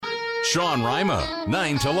Sean Rima,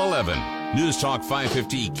 9 till 11. News Talk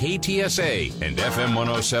 550 KTSA and FM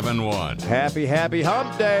 1071. Happy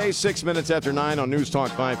hump day. 6 minutes after 9 on News Talk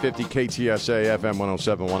 550 KTSA FM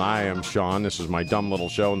 1071. I am Sean. This is my dumb little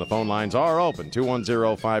show, and the phone lines are open.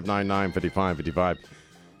 210-599-5555.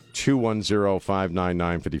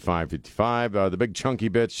 210-599-5555. The big chunky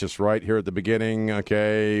bits just right here at the beginning.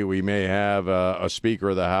 Okay, we may have a Speaker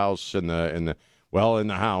of the House in the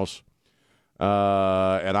House.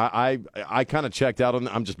 And I kind of checked out on.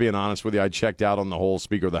 I'm just being honest with you. I checked out on the whole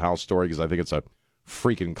Speaker of the House story because I think it's a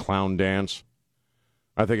freaking clown dance.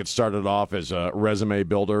 I think it started off as a resume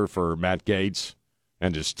builder for Matt Gaetz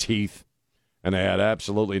and his teeth, and they had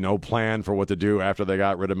absolutely no plan for what to do after they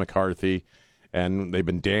got rid of McCarthy, and they've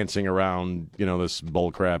been dancing around this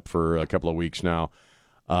bullcrap for a couple of weeks now.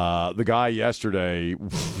 The guy yesterday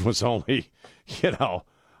was only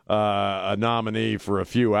a nominee for a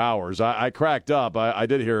few hours. I cracked up. I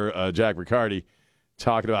did hear Jack Riccardi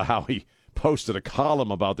talking about how he posted a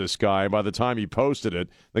column about this guy, and by the time he posted it,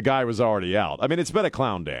 the guy was already out. I mean, it's been a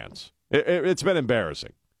clown dance. It's been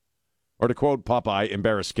embarrassing. Or to quote Popeye,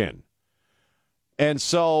 embarrass skin. And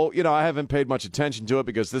so, I haven't paid much attention to it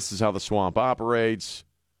because this is how the swamp operates.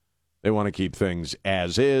 They want to keep things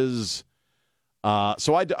as is.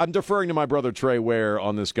 So I'm deferring to my brother Trey Ware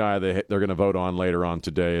on this guy they're going to vote on later on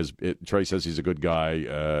today. Trey says he's a good guy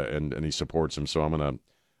and he supports him, so I'm gonna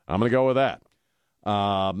go with that.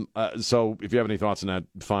 So if you have any thoughts on that,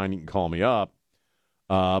 fine, you can call me up.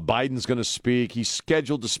 Biden's going to speak. He's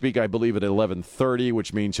scheduled to speak, I believe, at 11:30,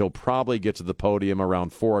 which means he'll probably get to the podium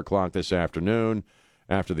around 4 o'clock this afternoon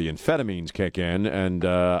after the amphetamines kick in, and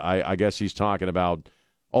I guess he's talking about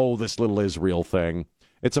this little Israel thing.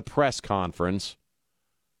 It's a press conference,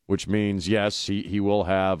 which means, yes, he will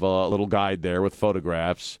have a little guide there with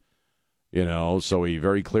photographs, so he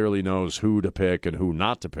very clearly knows who to pick and who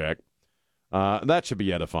not to pick. That should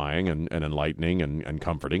be edifying and enlightening and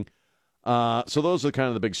comforting. So those are kind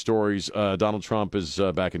of the big stories. Donald Trump is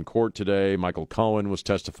back in court today. Michael Cohen was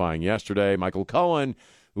testifying yesterday. Michael Cohen,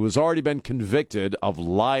 who has already been convicted of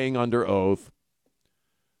lying under oath.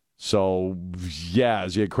 So, yeah,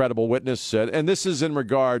 as a credible witness said, and this is in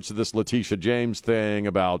regards to this Letitia James thing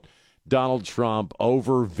about Donald Trump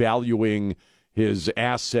overvaluing his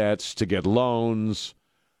assets to get loans,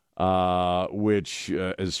 which,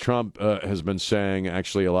 as Trump has been saying,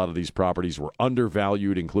 actually a lot of these properties were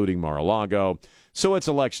undervalued, including Mar-a-Lago. So it's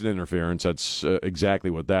election interference. That's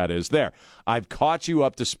exactly what that is. There, I've caught you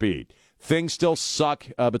up to speed. Things still suck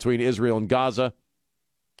between Israel and Gaza.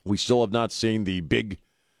 We still have not seen the big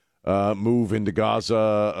move into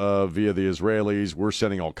Gaza via the Israelis. We're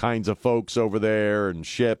sending all kinds of folks over there and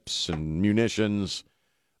ships and munitions.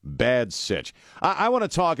 Bad sitch. I want to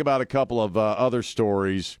talk about a couple of other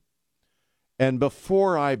stories. And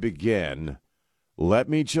before I begin, let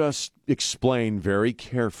me just explain very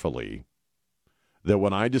carefully that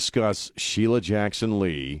when I discuss Sheila Jackson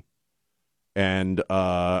Lee and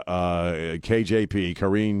KJP,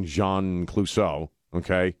 Karine Jean Clouseau,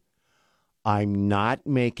 okay, I'm not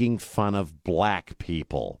making fun of black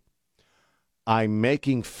people. I'm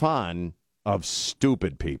making fun of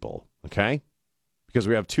stupid people, okay? Because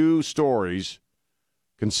we have two stories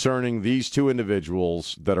concerning these two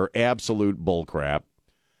individuals that are absolute bullcrap.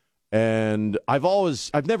 And I've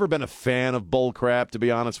never been a fan of bullcrap, to be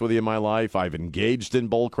honest with you, in my life. I've engaged in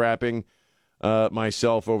bullcrapping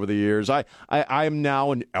myself over the years. I am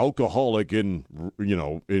now an alcoholic in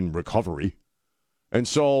recovery. And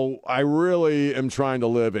so I really am trying to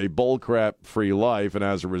live a bullcrap-free life, and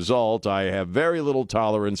as a result, I have very little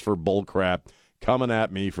tolerance for bullcrap coming at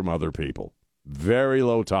me from other people. Very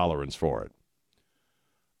low tolerance for it.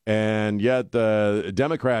 And yet the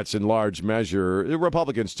Democrats in large measure,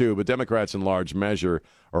 Republicans too, but Democrats in large measure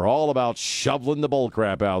are all about shoveling the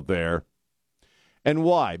bullcrap out there. And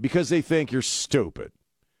why? Because they think you're stupid.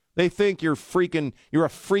 They think you're a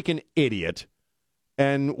freaking idiot.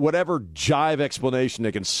 And whatever jive explanation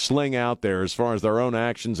they can sling out there as far as their own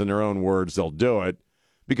actions and their own words, they'll do it.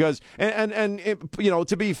 Because,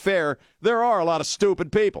 to be fair, there are a lot of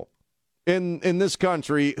stupid people in this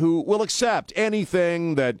country who will accept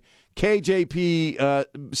anything that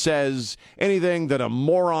KJP says, anything that a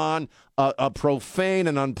moron, a profane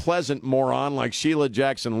and unpleasant moron like Sheila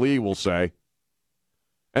Jackson Lee will say.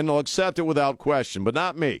 And they'll accept it without question, but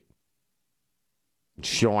not me.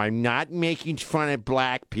 So I'm not making fun of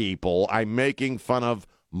black people. I'm making fun of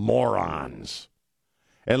morons.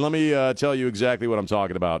 And let me tell you exactly what I'm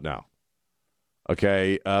talking about now.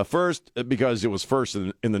 Okay, first, because it was first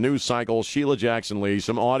in the news cycle, Sheila Jackson Lee,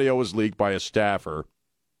 some audio was leaked by a staffer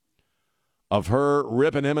of her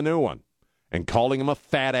ripping him a new one. and calling him a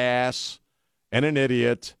fat ass and an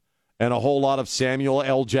idiot and a whole lot of Samuel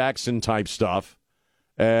L. Jackson type stuff.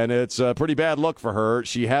 And it's a pretty bad look for her.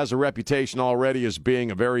 She has a reputation already as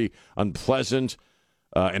being a very unpleasant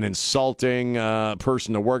and insulting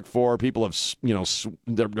person to work for. People have,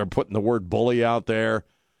 they're putting the word bully out there.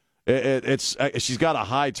 She's got a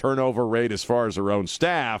high turnover rate as far as her own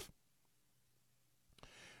staff.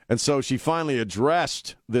 And so she finally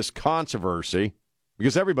addressed this controversy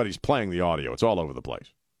because everybody's playing the audio. It's all over the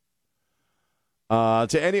place.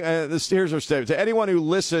 Here's her statement. To anyone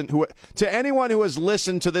who has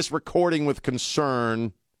listened to this recording with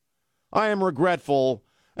concern, I am regretful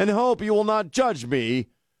and hope you will not judge me,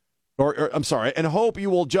 and hope you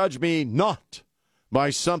will judge me not by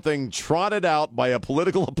something trotted out by a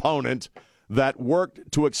political opponent that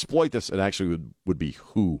worked to exploit this. It actually would be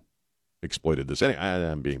who exploited this. Anyway,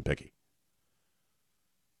 I'm being picky.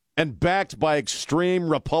 And backed by extreme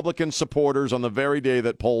Republican supporters on the very day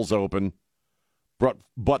that polls open.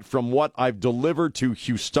 But from what I've delivered to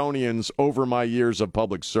Houstonians over my years of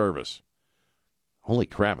public service. Holy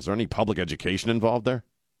crap, is there any public education involved there?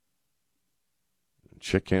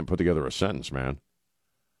 Chick can't put together a sentence, man.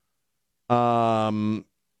 And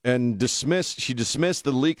she dismissed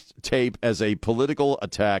the leaked tape as a political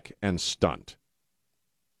attack and stunt.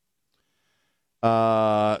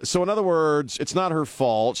 So in other words, it's not her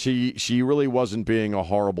fault. She really wasn't being a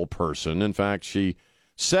horrible person. In fact, she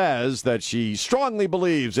says that she strongly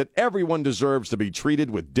believes that everyone deserves to be treated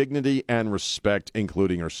with dignity and respect,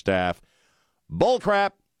 including her staff.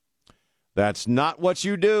 Bullcrap. That's not what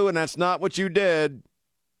you do, and that's not what you did.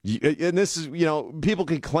 And this is, people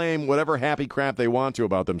can claim whatever happy crap they want to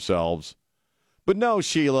about themselves. But no,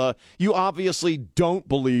 Sheila, you obviously don't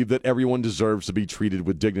believe that everyone deserves to be treated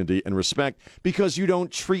with dignity and respect because you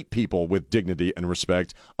don't treat people with dignity and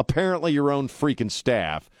respect. Apparently your own freaking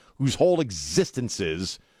staff, whose whole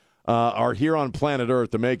existences are here on planet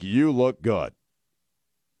Earth to make you look good.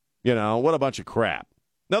 What a bunch of crap.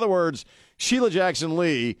 In other words, Sheila Jackson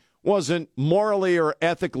Lee wasn't morally or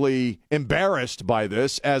ethically embarrassed by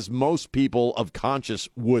this, as most people of conscience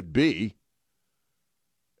would be.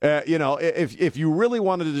 If you really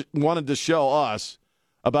wanted to show us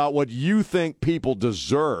about what you think people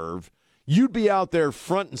deserve, you'd be out there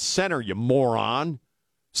front and center, you moron,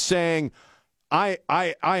 saying, I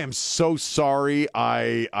am so sorry.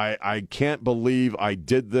 I can't believe I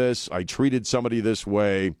did this. I treated somebody this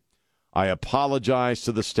way. I apologize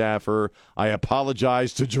to the staffer. I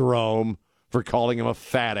apologize to Jerome for calling him a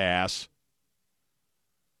fat ass.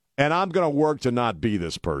 And I'm going to work to not be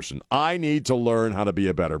this person. I need to learn how to be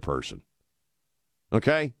a better person.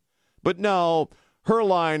 Okay? But no, her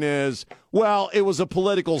line is, well, it was a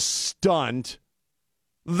political stunt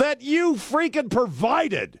that you freaking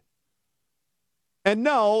provided. And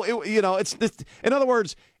no, it's in other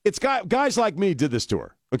words, it's guys like me did this to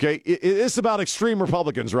her. Okay? It's about extreme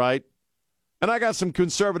Republicans, right? And I got some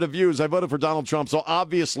conservative views. I voted for Donald Trump, so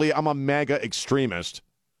obviously I'm a MAGA extremist.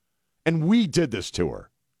 And we did this to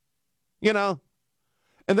her. And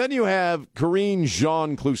then you have Corinne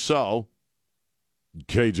Jean Clouseau,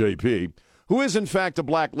 KJP, who is in fact a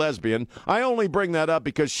black lesbian. I only bring that up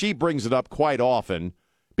because she brings it up quite often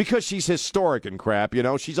because she's historic and crap.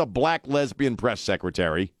 She's a black lesbian press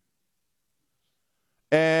secretary.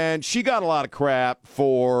 And she got a lot of crap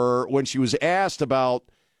for when she was asked about,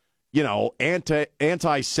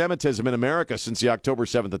 anti-Semitism in America since the October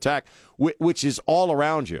 7th attack, which is all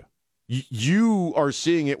around you. You are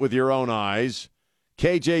seeing it with your own eyes.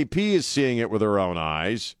 KJP is seeing it with her own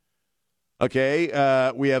eyes.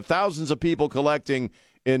 Okay, we have thousands of people collecting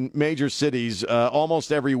in major cities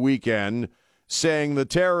almost every weekend saying the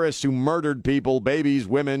terrorists who murdered people, babies,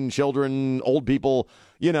 women, children, old people,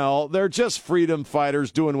 they're just freedom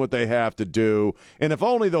fighters doing what they have to do. And if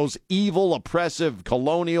only those evil, oppressive,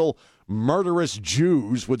 colonial, murderous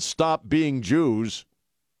Jews would stop being Jews.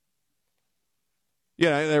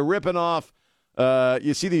 They're ripping off,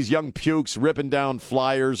 you see these young pukes ripping down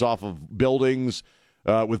flyers off of buildings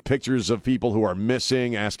with pictures of people who are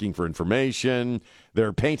missing, asking for information.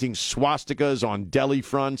 They're painting swastikas on deli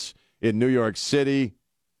fronts in New York City.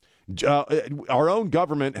 Our own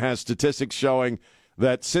government has statistics showing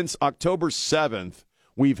that since October 7th,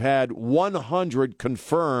 we've had 100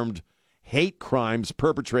 confirmed hate crimes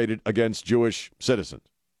perpetrated against Jewish citizens.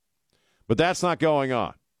 But that's not going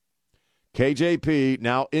on. KJP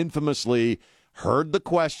now infamously heard the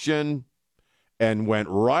question and went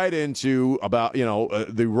right into about,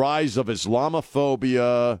 the rise of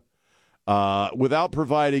Islamophobia without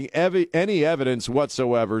providing any evidence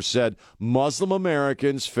whatsoever, said Muslim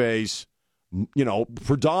Americans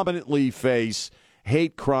predominantly face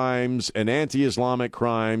hate crimes and anti-Islamic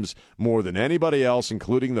crimes more than anybody else,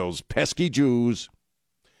 including those pesky Jews.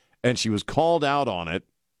 And she was called out on it.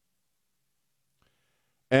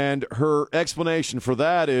 And her explanation for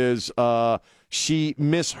that is she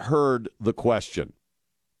misheard the question.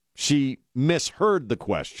 She misheard the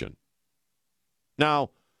question.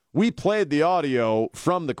 Now, we played the audio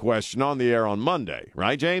from the question on the air on Monday,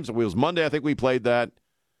 right, James? It was Monday, I think we played that.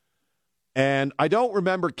 And I don't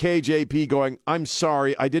remember KJP going, I'm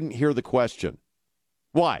sorry, I didn't hear the question.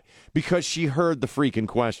 Why? Because she heard the freaking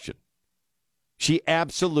question. She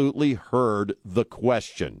absolutely heard the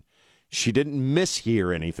question. She didn't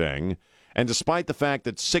mishear anything. And despite the fact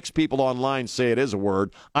that 6 people online say it is a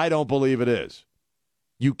word, I don't believe it is.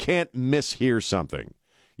 You can't mishear something.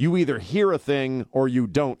 You either hear a thing or you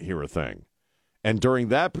don't hear a thing. And during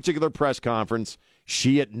that particular press conference,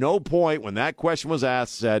 she at no point when that question was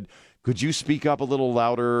asked said, could you speak up a little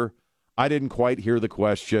louder? I didn't quite hear the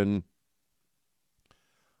question.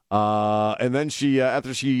 And then she,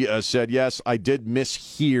 after she said, yes, I did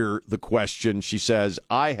mishear the question, she says,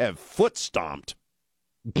 I have foot stomped.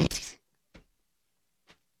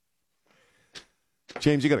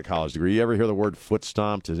 James, you got a college degree. You ever hear the word foot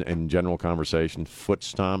stomped in general conversation? Foot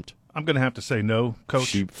stomped? I'm going to have to say no, Coach.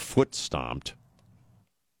 She foot stomped.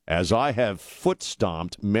 As I have foot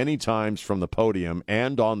stomped many times from the podium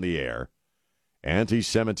and on the air,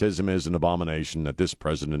 anti-Semitism is an abomination that this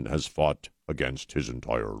president has fought against his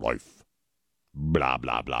entire life. Blah,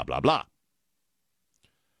 blah, blah, blah, blah.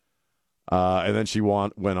 And then she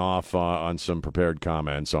went off on some prepared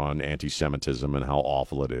comments on anti-Semitism and how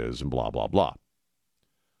awful it is and blah, blah, blah.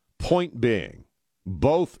 Point being,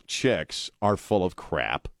 both chicks are full of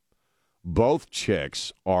crap. Both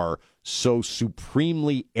chicks are so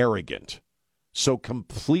supremely arrogant, so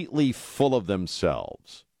completely full of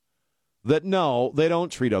themselves, that no, they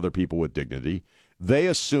don't treat other people with dignity. They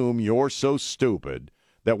assume you're so stupid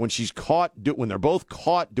that when when they're both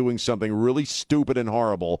caught doing something really stupid and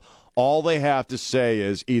horrible, all they have to say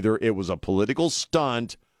is either it was a political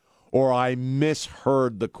stunt or I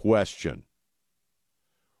misheard the question.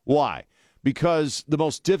 Why? Because the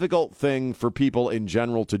most difficult thing for people in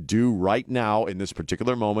general to do right now in this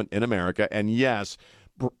particular moment in America, and yes,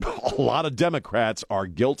 a lot of Democrats are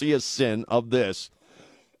guilty as sin of this,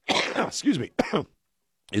 excuse me,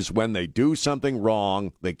 is when they do something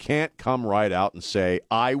wrong, they can't come right out and say,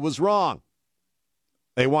 I was wrong.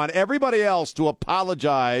 They want everybody else to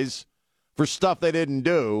apologize for stuff they didn't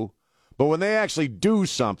do, but when they actually do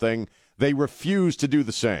something, they refuse to do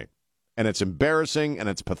the same. And it's embarrassing and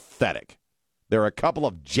it's pathetic. They're a couple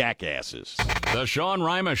of jackasses. The Sean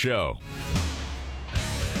Rima Show.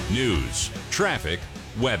 News, traffic,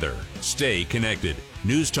 weather. Stay connected.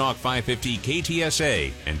 News Talk 550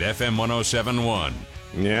 KTSA and FM 1071.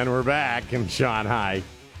 And we're back. And Sean, hi.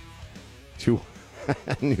 To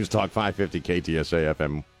News Talk 550 KTSA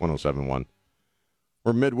FM 1071.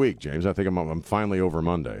 We're midweek, James. I think I'm finally over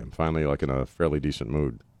Monday. I'm finally like in a fairly decent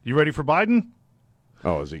mood. You ready for Biden?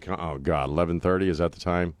 Oh, is he? Oh, God, 11:30. Is that the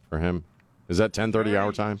time for him? Is that 10:30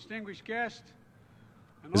 our time? Distinguished guest.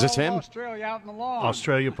 Is this him? Australia out in the lawn.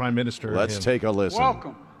 Australia Prime Minister. Let's take a listen.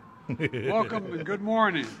 Welcome. Welcome and good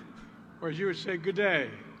morning. Or as you would say, good day.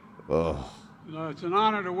 It's an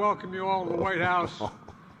honor to welcome you all to the White House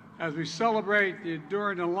as we celebrate the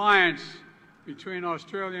enduring alliance between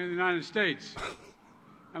Australia and the United States.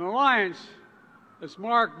 An alliance that's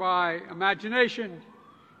marked by imagination,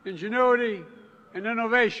 ingenuity, and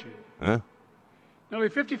innovation. Huh? Nearly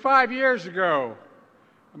 55 years ago,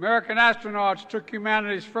 American astronauts took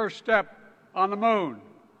humanity's first step on the moon.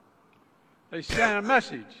 They sent a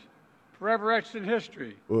message, forever etched in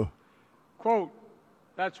history. Quote,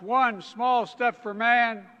 that's one small step for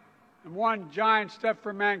man and one giant step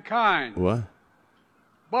for mankind. What?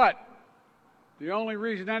 But the only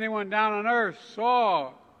reason anyone down on Earth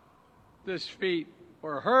saw this feat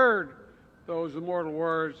or heard those immortal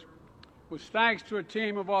words was thanks to a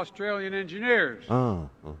team of Australian engineers. Oh.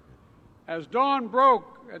 Okay. As dawn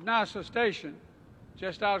broke at NASA Station,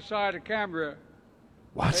 just outside of Canberra,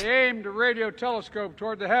 they aimed a radio telescope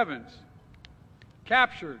toward the heavens,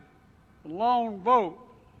 captured the lone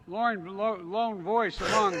voice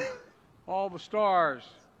among all the stars,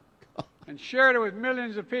 and shared it with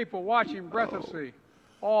millions of people watching breathlessly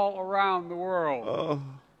all around the world.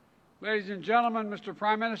 Ladies and gentlemen, Mr.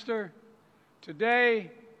 Prime Minister, today,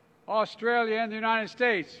 Australia and the United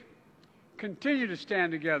States continue to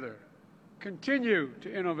stand together, continue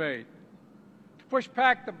to innovate, to push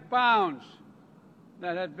back the bounds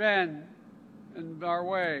that had been in our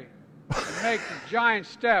way, and make the giant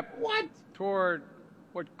step toward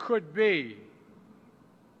what could be,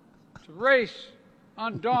 to race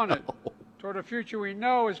undaunted toward a future we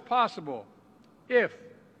know is possible if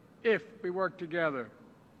we work together.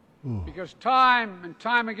 Because time and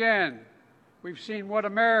time again, we've seen what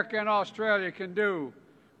America and Australia can do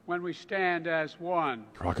when we stand as one.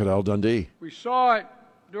 Crocodile Dundee. We saw it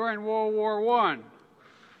during World War I,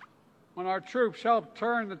 when our troops helped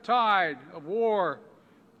turn the tide of war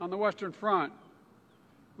on the Western Front.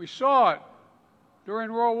 We saw it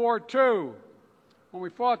during World War II, when we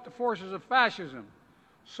fought the forces of fascism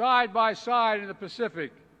side by side in the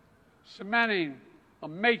Pacific, cementing a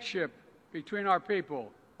mateship between our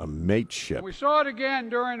people. A mateship. And we saw it again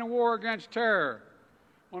during the war against terror,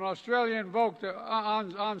 when Australia invoked the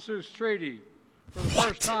AUKUS Treaty for the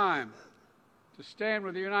first time to stand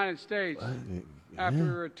with the United States after we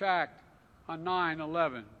were attacked on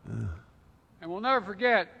 9/11. And we'll never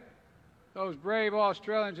forget those brave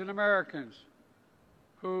Australians and Americans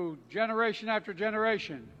who, generation after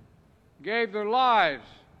generation, gave their lives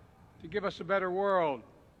to give us a better world.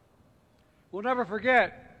 We'll never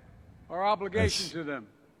forget our obligation to them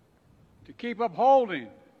to keep upholding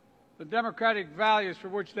the democratic values for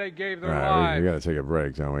which they gave their lives. We got to take a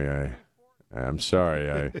break, don't we? I'm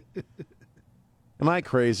sorry. Am I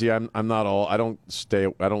crazy? I'm not all. I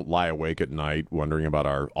don't lie awake at night wondering about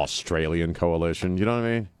our Australian coalition. You know what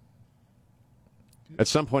I mean? At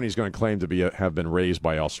some point, he's going to claim to have been raised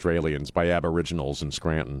by Australians, by Aboriginals in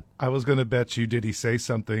Scranton. I was going to bet you, did he say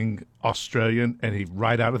something Australian, and he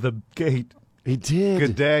right out of the gate? He did.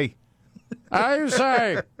 Good day. How you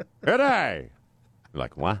say? Good day. You're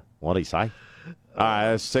like, what? What'd he say? All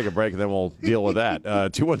right, let's take a break, and then we'll deal with that.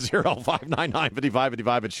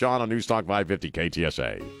 210-599-5555. It's Sean on News Talk 550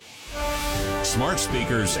 KTSA. Smart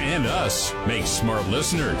speakers and us make smart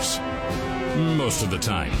listeners. Most of the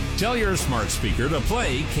time. Tell your smart speaker to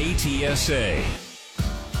play KTSA.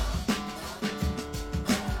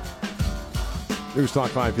 News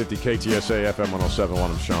Talk 550 KTSA FM 107.1.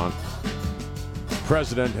 I'm Sean. The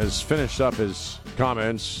President has finished up his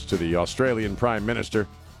comments to the Australian Prime Minister.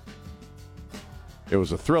 It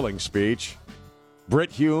was a thrilling speech.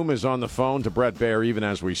 Britt Hume is on the phone to Brett Baer even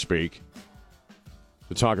as we speak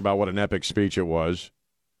to talk about what an epic speech it was.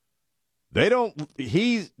 They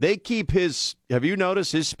keep his, have you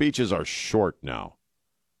noticed his speeches are short now?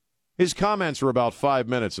 His comments are about 5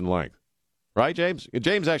 minutes in length. Right, James?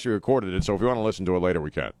 James actually recorded it, so if you want to listen to it later,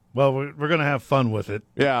 we can. Well, we're going to have fun with it.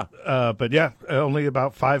 Yeah. But yeah, only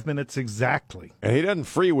about 5 minutes exactly. And he doesn't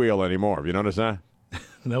freewheel anymore. Have you noticed that?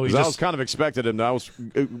 No, I was kind of expected him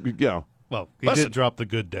to. Well, he did drop the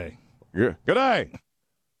good day. Good day.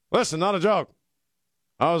 Listen, not a joke.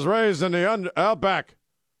 I was raised in the outback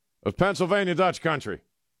of Pennsylvania Dutch country.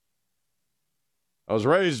 I was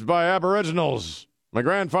raised by Aboriginals. My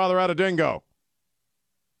grandfather had a dingo.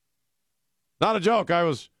 Not a joke. I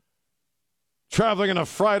was traveling in a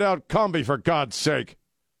fried-out combi, for God's sake,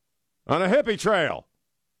 on a hippie trail,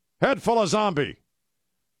 head full of zombie.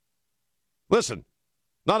 Listen,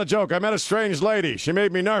 not a joke. I met a strange lady. She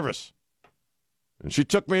made me nervous. And she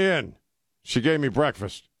took me in. She gave me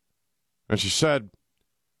breakfast. And she said,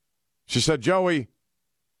 Joey,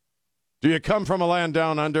 do you come from a land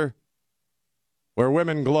down under where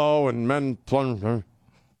women glow and men plunge?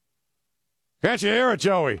 Can't you hear it,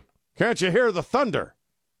 Joey? Can't you hear the thunder?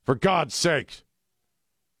 For God's sake.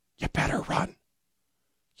 You better run.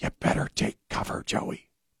 You better take cover, Joey.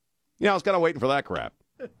 Yeah, I was kind of waiting for that crap.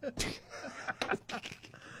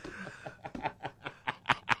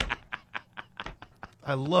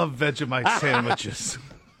 I love Vegemite sandwiches.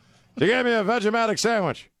 She gave me a Vegemite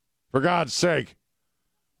sandwich. For God's sake.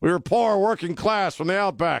 We were poor, working class from the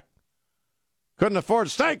outback. Couldn't afford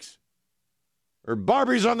steaks or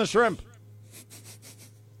Barbies on the shrimp.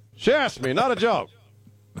 She asked me, not a joke,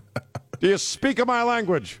 do you speak my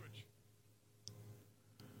language?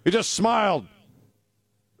 He just smiled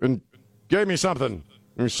and gave me something.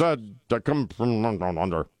 He said, I come from down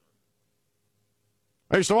under.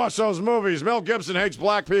 I used to watch those movies. Mel Gibson hates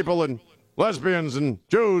black people and lesbians and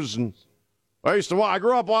Jews. And I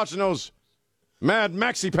grew up watching those Mad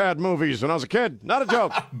Maxi-Pad movies when I was a kid. Not a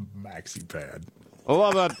joke. Maxi-Pad. I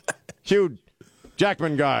love that Hugh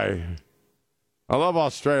Jackman guy. I love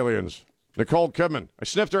Australians. Nicole Kidman. I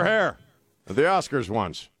sniffed her hair at the Oscars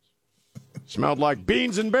once. Smelled like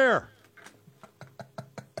beans and beer.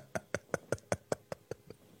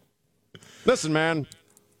 Listen, man.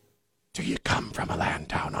 Do you come from a land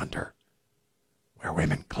down under where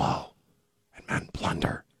women glow and men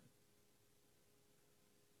plunder?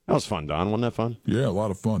 That was fun, Don. Wasn't that fun? Yeah, a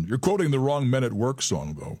lot of fun. You're quoting the wrong Men at Work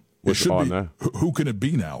song, though. It should be, who can it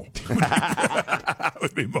be now? That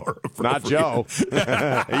would be more appropriate. Not Joe.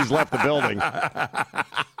 He's left the building.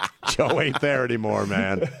 ego ain't there anymore,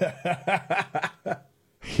 man.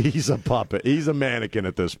 He's a puppet. He's a mannequin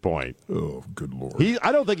at this point. Oh, good Lord.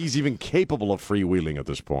 I don't think he's even capable of freewheeling at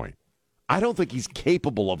this point. I don't think he's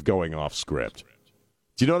capable of going off script.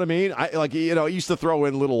 Do you know what I mean? He used to throw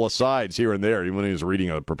in little asides here and there, even when he was reading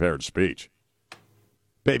a prepared speech.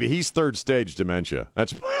 Baby, he's third stage dementia.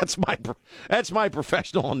 That's my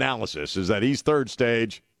professional analysis. Is that he's third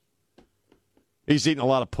stage. He's eating a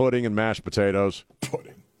lot of pudding and mashed potatoes.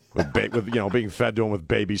 Pudding. With being fed to him with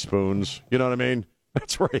baby spoons. You know what I mean?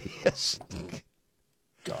 That's where he is.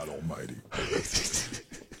 God Almighty. He's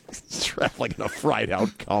traveling in a fried out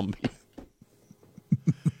Combi.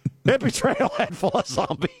 Hippie trailhead full of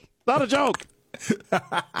zombie. Not a joke.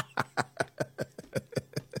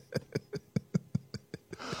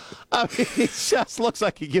 I mean, he just looks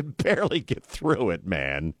like he can barely get through it,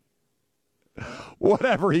 man.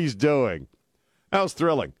 Whatever he's doing. That was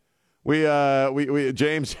thrilling. We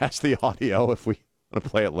James has the audio if we want to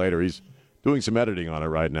play it later. He's doing some editing on it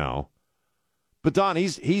right now. But Don,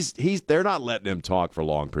 they're not letting him talk for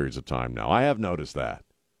long periods of time now. I have noticed that.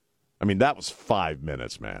 I mean, that was 5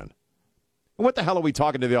 minutes, man. What the hell are we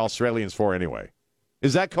talking to the Australians for anyway?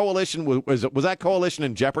 Is that coalition was that coalition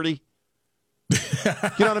in jeopardy?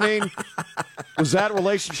 You know what I mean? Was that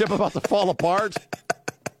relationship about to fall apart?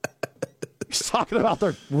 He's talking about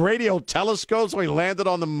their radio telescopes when he landed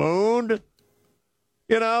on the moon.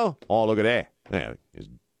 You know? Oh, look at that. Yeah, his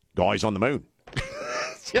guy's on the moon.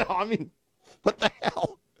 I mean, what the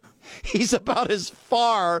hell? He's about as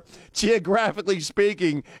far, geographically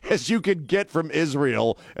speaking, as you could get from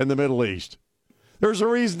Israel and the Middle East. There's a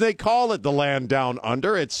reason they call it the land down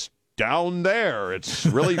under. It's down there. It's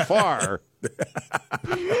really far.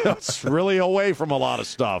 It's really away from a lot of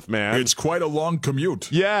stuff, man. It's quite a long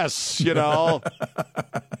commute. Yes,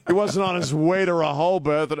 He wasn't on his way to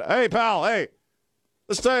Rehoboth. Hey, pal, hey,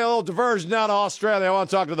 let's take a little diversion down to Australia. I want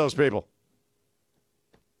to talk to those people.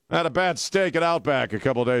 I had a bad steak at Outback a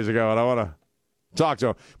couple of days ago, and I want to talk to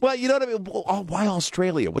them. Well, you know what I mean? Why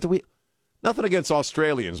Australia? Nothing against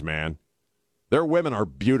Australians, man. Their women are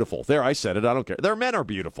beautiful. There, I said it. I don't care. Their men are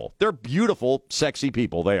beautiful. They're beautiful, sexy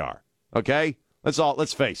people. They are. Okay?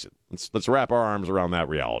 Let's face it. Let's wrap our arms around that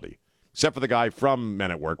reality. Except for the guy from Men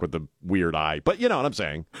at Work with the weird eye. But you know what I'm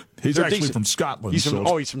saying. He's actually from Scotland. He's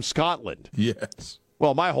from Scotland. Yes.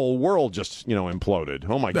 Well, my whole world just, imploded.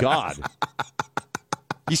 Oh, my God.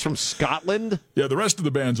 He's from Scotland? Yeah, the rest of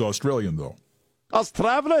the band's Australian, though. I was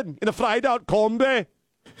travelling in a fried-out Combi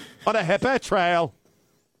on a hippie trail.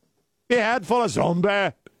 A head full of zombie.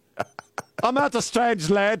 I met a strange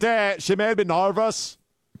lady. She made me nervous.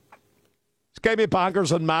 She gave me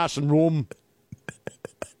bankers and mash and rum.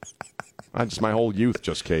 My whole youth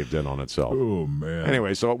just caved in on itself. Oh, man.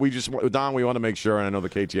 Anyway, so Don, we want to make sure, and I know the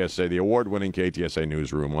KTSA, the award-winning KTSA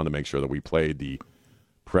newsroom, want to make sure that we played the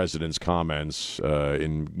president's comments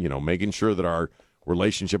in, making sure that our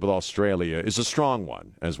relationship with Australia is a strong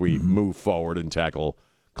one as we move forward and tackle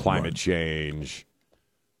climate change,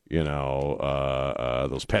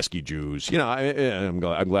 those pesky Jews. I'm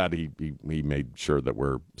glad he made sure that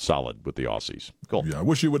we're solid with the Aussies. Cool. Yeah, I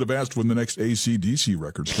wish you would have asked when the next AC/DC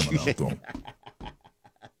record's coming out, though.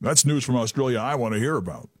 That's news from Australia I want to hear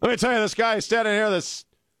about. Let me tell you, this guy standing here, this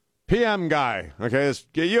PM guy, okay,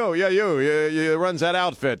 you runs that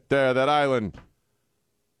outfit there, that island.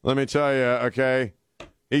 Let me tell you, okay,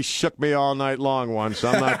 he shook me all night long once.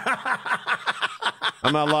 I'm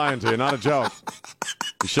not lying to you, not a joke.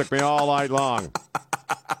 He shook me all night long.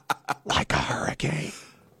 Like a hurricane.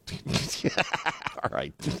 All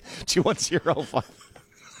right. 2105.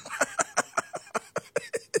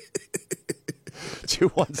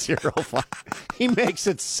 2105. He makes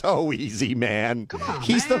it so easy, man.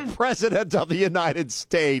 He's the president of the United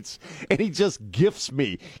States, and he just gifts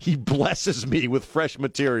me. He blesses me with fresh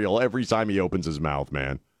material every time he opens his mouth,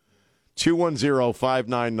 man.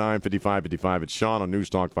 210-599-5555. It's Sean on News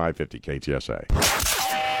Talk 550 KTSA.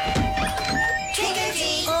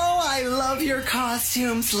 Oh, I love your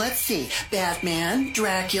costumes. Let's see. Batman,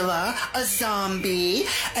 Dracula, a zombie,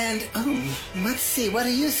 and, let's see. What are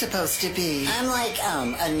you supposed to be? I'm like,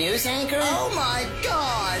 a news anchor? Oh, my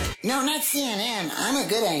God. No, not CNN. I'm a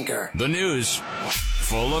good anchor. The news,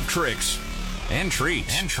 full of tricks and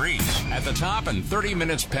treats. At the top and 30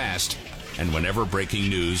 minutes past. And whenever breaking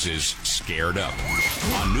news is scared up.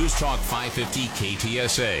 On News Talk 550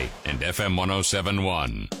 KTSA and FM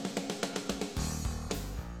 107.1.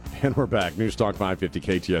 And we're back. News Talk 550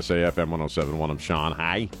 KTSA FM 107.1. I'm Sean.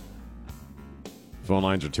 Hi. Phone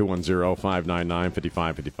lines are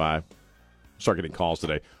 210-599-5555. Start getting calls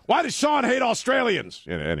today. Why does Sean hate Australians?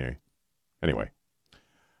 Anyway.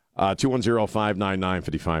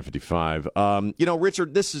 210-599-5555.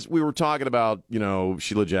 Richard, we were talking about,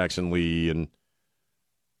 Sheila Jackson Lee and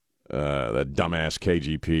that dumbass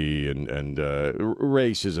KGP and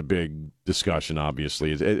race is a big discussion,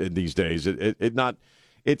 obviously, these days.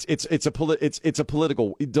 It's a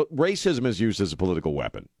political, racism is used as a political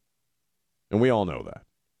weapon. And we all know that.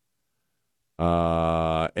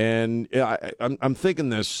 I'm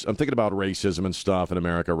thinking about racism and stuff in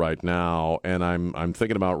America right now, and I'm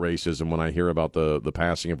thinking about racism when I hear about the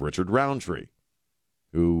passing of Richard Roundtree,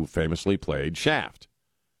 who famously played Shaft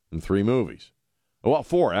in 3 movies. Well,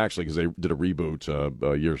 4 actually, because they did a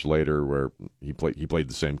reboot years later where he played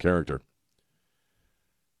the same character.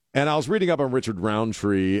 And I was reading up on Richard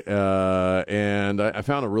Roundtree, and I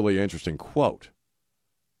found a really interesting quote.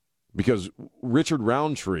 Because Richard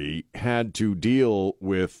Roundtree had to deal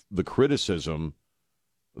with the criticism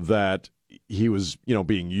that he was,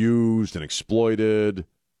 being used and exploited.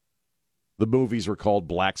 The movies were called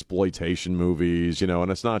blaxploitation movies, and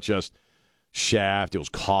it's not just Shaft. It was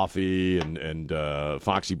Coffee and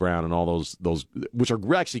Foxy Brown and all those, which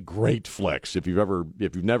are actually great flicks. If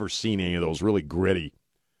you've never seen any of those really gritty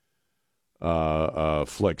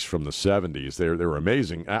flicks from the 70s. They were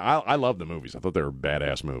amazing. I love the movies. I thought they were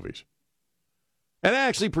badass movies. And it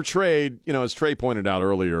actually portrayed, as Trey pointed out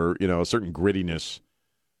earlier, a certain grittiness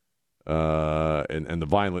and the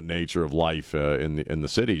violent nature of life in the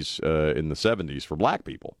cities in the 70s for black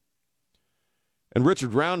people. And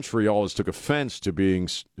Richard Roundtree always took offense to being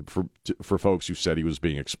for folks who said he was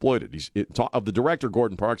being exploited. Of the director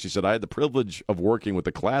Gordon Parks, he said, "I had the privilege of working with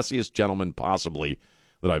the classiest gentleman possibly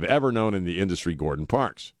that I've ever known in the industry, Gordon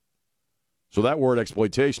Parks. So that word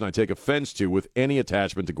exploitation I take offense to with any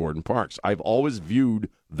attachment to Gordon Parks. I've always viewed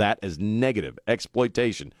that as negative.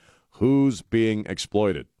 Exploitation. Who's being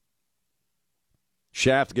exploited?"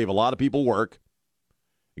 Shaft gave a lot of people work.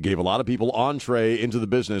 It gave a lot of people entree into the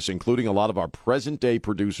business, including a lot of our present-day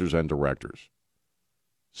producers and directors.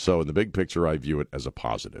 So in the big picture, I view it as a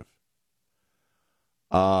positive.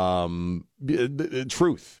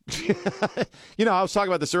 Truth. I was talking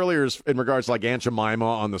about this earlier in regards to like Aunt Jemima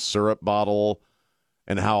on the syrup bottle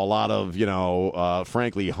and how a lot of,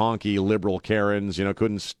 frankly, honky liberal Karens,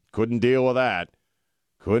 couldn't deal with that.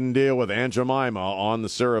 Couldn't deal with Aunt Jemima on the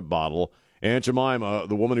syrup bottle. Aunt Jemima,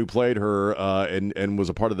 the woman who played her and was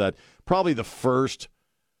a part of that, probably the first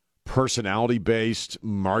personality-based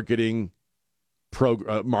marketing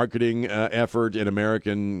effort in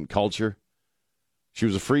American culture. She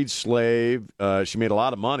was a freed slave. She made a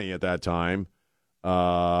lot of money at that time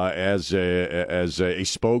as a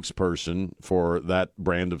spokesperson for that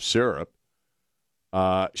brand of syrup.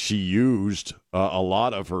 She used a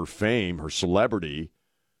lot of her fame, her celebrity,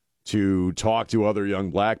 to talk to other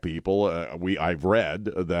young black people. I've read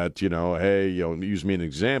that, hey, use me as an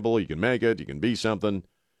example. You can make it. You can be something.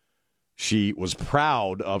 She was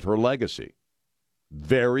proud of her legacy.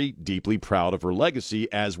 Very deeply proud of her legacy,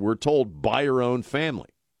 as we're told by her own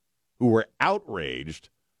family, who were outraged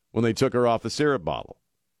when they took her off the syrup bottle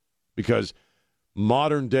because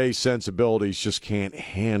modern-day sensibilities just can't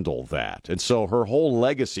handle that. And so her whole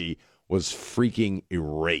legacy was freaking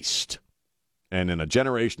erased. And in a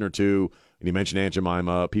generation or two, and you mention Aunt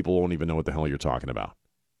Jemima, people won't even know what the hell you're talking about.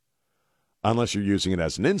 Unless you're using it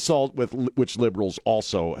as an insult, which liberals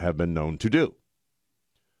also have been known to do.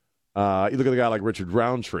 You look at a guy like Richard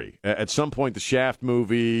Roundtree. At some point, the Shaft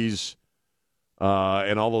movies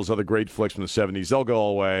and all those other great flicks from the 70s, they'll go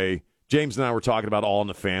away. James and I were talking about All in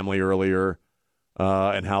the Family earlier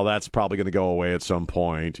and how that's probably going to go away at some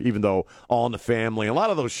point, even though All in the Family, a lot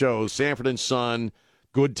of those shows, Sanford and Son,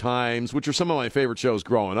 Good Times, which are some of my favorite shows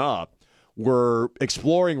growing up, were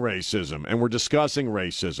exploring racism and we're discussing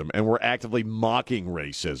racism and we're actively mocking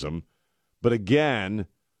racism. But again,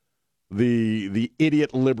 the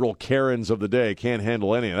idiot liberal Karens of the day can't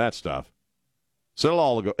handle any of that stuff. So it'll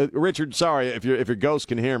all go. Richard, sorry if your ghost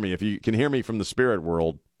can hear me. If you can hear me from the spirit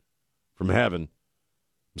world, from heaven,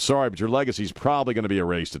 I'm sorry, but your legacy is probably going to be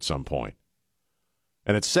erased at some point.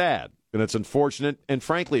 And it's sad, and it's unfortunate, and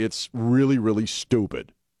frankly, it's really, really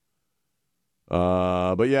stupid.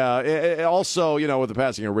 But yeah, also, with the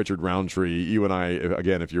passing of Richard Roundtree, you and I,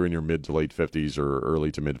 again, if you're in your mid to late 50s or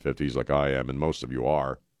early to mid 50s like I am, and most of you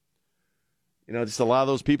are, just a lot of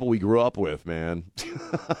those people we grew up with, man.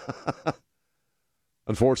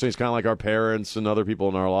 Unfortunately, it's kind of like our parents and other people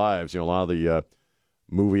in our lives. A lot of the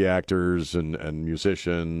movie actors and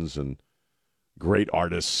musicians and great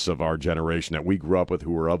artists of our generation that we grew up with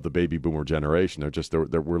who were of the baby boomer generation,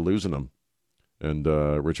 we're losing them. And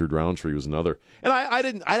Richard Roundtree was another. And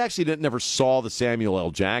I actually never saw the Samuel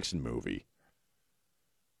L. Jackson movie.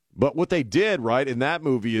 But what they did, right, in that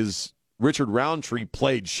movie is Richard Roundtree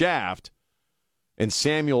played Shaft, and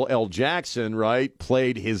Samuel L. Jackson, right,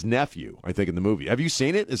 played his nephew, I think, in the movie. Have you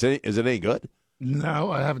seen it? Is it any good?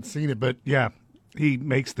 No, I haven't seen it, but yeah, he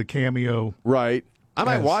makes the cameo. Right. I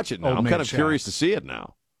might watch it now. I'm kind of Shaft. curious to see it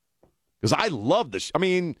now. Because I love this. I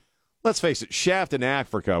mean, let's face it, Shaft in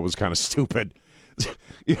Africa was kind of stupid.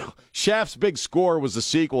 Shaft's big score was the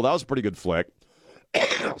sequel. That was a pretty good flick.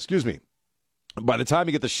 Excuse me. By the time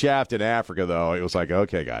you get to Shaft in Africa, though, it was like,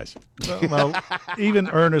 okay, guys. Well, even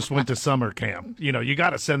Ernest went to summer camp. You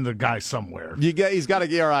got to send the guy somewhere. He's got to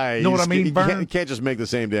get all right. Know what I mean, You Vern? can't just make the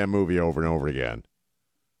same damn movie over and over again.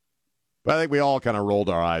 But I think we all kind of rolled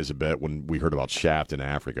our eyes a bit when we heard about Shaft in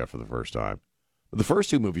Africa for the first time. But the first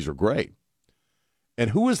two movies were great.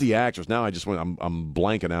 And who was the actress? Now I'm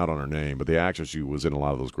blanking out on her name, but the actress who was in a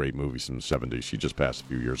lot of those great movies in the 70s. She just passed a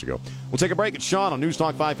few years ago. We'll take a break. It's Sean on News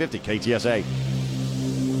Talk 550 KTSA.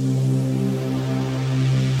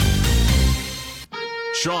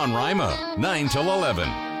 Sean Rima, 9 till 11.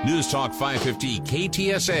 News Talk 550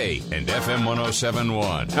 KTSA and FM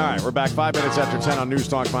 1071. All right, we're back 5 minutes after 10 on News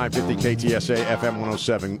Talk 550 KTSA, FM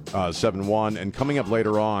 1071. And coming up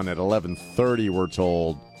later on at 11:30, we're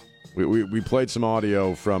told, we played some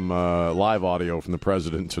audio from, live audio from the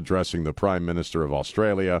president addressing the Prime Minister of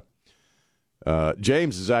Australia.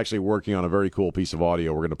 James is actually working on a very cool piece of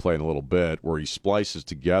audio we're going to play in a little bit where he splices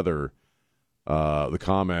together the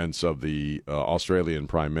comments of the Australian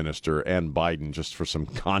Prime Minister and Biden just for some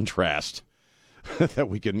contrast that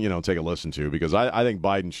we can, take a listen to, because I think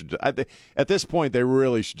Biden should, at this point, they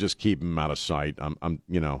really should just keep him out of sight.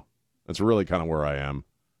 That's really kind of where I am.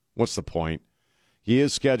 What's the point? He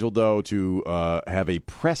is scheduled, though, to have a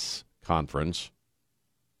press conference.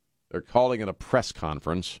 They're calling it a press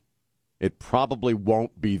conference. It probably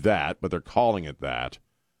won't be that, but they're calling it that.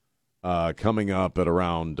 Coming up at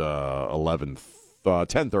around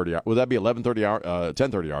 10:30. Would that be 11:30 hour?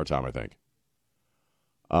 10:30 our time, I think.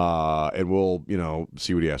 And we'll,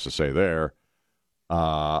 see what he has to say there.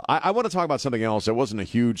 I want to talk about something else. It wasn't a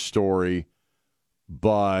huge story,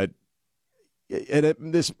 but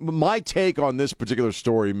my take on this particular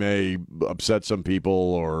story may upset some people,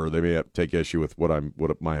 or they may take issue with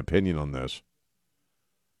what my opinion on this.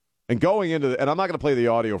 And going into and I'm not going to play the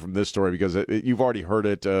audio from this story because you've already heard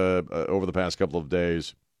it over the past couple of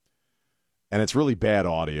days, and it's really bad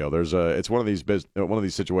audio. It's one of these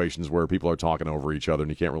situations where people are talking over each other and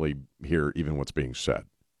you can't really hear even what's being said.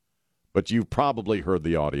 But you've probably heard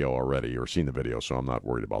the audio already or seen the video, so I'm not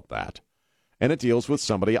worried about that. And it deals with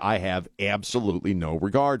somebody I have absolutely no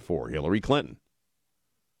regard for, Hillary Clinton.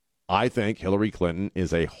 I think Hillary Clinton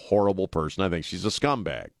is a horrible person. I think she's a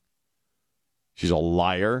scumbag. She's a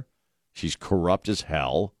liar. She's corrupt as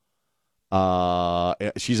hell.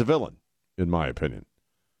 She's a villain, in my opinion.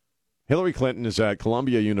 Hillary Clinton is at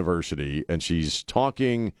Columbia University, and she's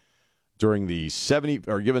talking during the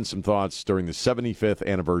giving some thoughts during the 75th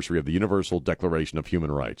anniversary of the Universal Declaration of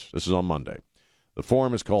Human Rights. This is on Monday. The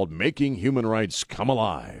forum is called Making Human Rights Come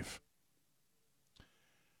Alive.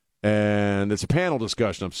 And it's a panel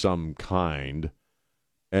discussion of some kind.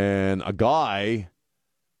 And a guy,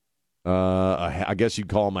 I guess you'd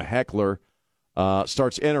call him a heckler,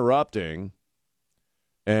 starts interrupting.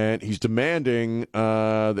 And he's demanding,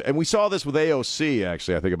 and we saw this with AOC,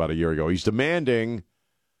 actually, I think about a year ago. He's demanding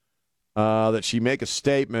that she make a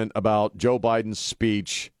statement about Joe Biden's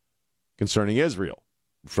speech concerning Israel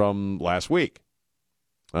from last week.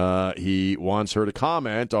 He wants her to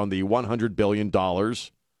comment on the $100 billion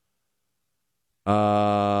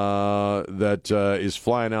that is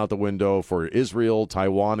flying out the window for Israel,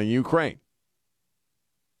 Taiwan, and Ukraine.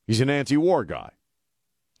 He's an anti-war guy.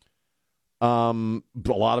 A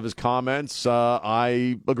lot of his comments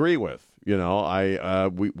I agree with.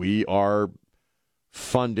 We are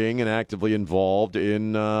funding and actively involved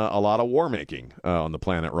in a lot of war making on the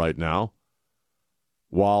planet right now,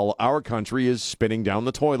 while our country is spinning down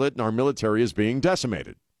the toilet and our military is being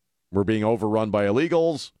decimated. We're being overrun by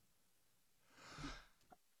illegals.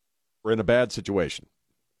 We're in a bad situation.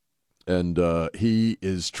 And he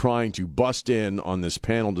is trying to bust in on this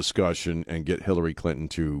panel discussion and get Hillary Clinton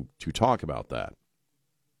to talk about that.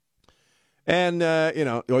 And,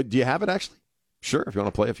 do you have it, actually? Sure, if you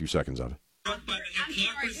want to play a few seconds of it. But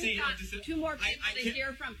hypocrisy. I'm sorry, two more people to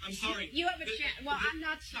hear from. I'm sorry. You have a chance. Well, I'm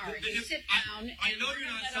not sorry. Sit down. I know you're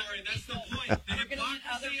not sorry. That's the point. The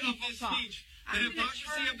hypocrisy of this speech. The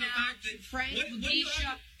hypocrisy of the fact that Frank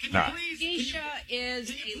Gisha. Can you please? Gisha is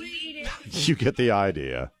a leading. You get the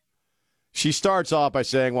idea. She starts off by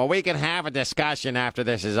saying, well, we can have a discussion after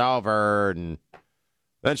this is over. And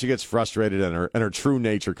Then she gets frustrated and her true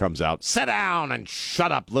nature comes out. Sit down and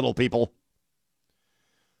shut up, little people.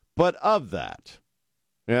 But of that,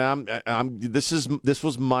 this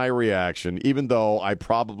was my reaction, even though I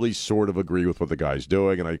probably sort of agree with what the guy's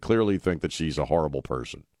doing, and I clearly think that she's a horrible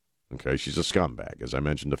person. Okay, she's a scumbag, as I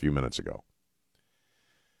mentioned a few minutes ago.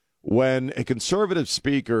 When a conservative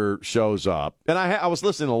speaker shows up, and I was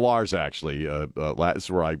listening to Lars, actually. This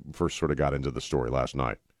is where I first sort of got into the story last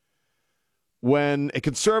night. When a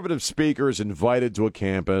conservative speaker is invited to a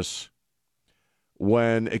campus,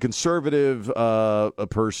 when a conservative a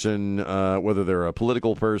person, whether they're a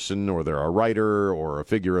political person or they're a writer or a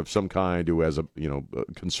figure of some kind who has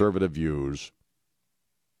conservative views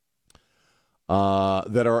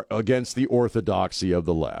that are against the orthodoxy of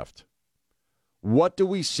the left, what do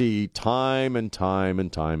we see time and time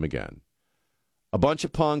and time again? A bunch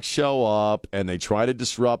of punks show up and they try to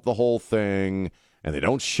disrupt the whole thing, and they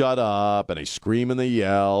don't shut up, and they scream and they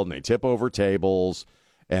yell and they tip over tables.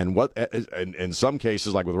 And in some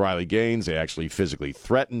cases, like with Riley Gaines, they actually physically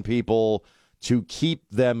threaten people to keep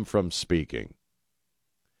them from speaking.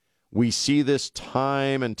 We see this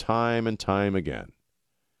time and time and time again.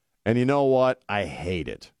 And you know what? I hate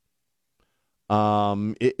it.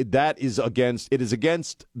 It is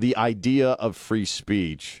against the idea of free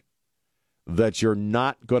speech that you're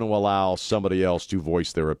not going to allow somebody else to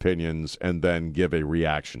voice their opinions and then give a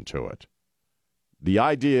reaction to it. The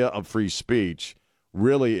idea of free speech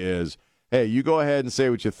really is, hey, you go ahead and say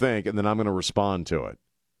what you think, and then I'm going to respond to it.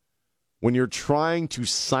 When you're trying to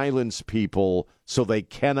silence people so they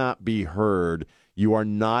cannot be heard, you are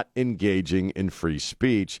not engaging in free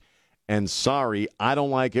speech. And sorry, I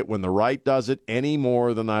don't like it when the right does it any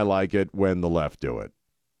more than I like it when the left do it.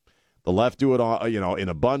 The left do it, in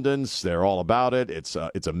abundance. They're all about it. It's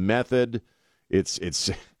a method. It's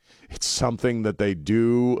something that they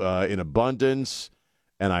do in abundance.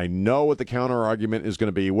 And I know what the counter argument is going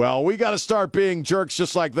to be. Well, we got to start being jerks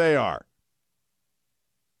just like they are.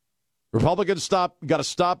 Republicans got to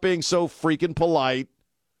stop being so freaking polite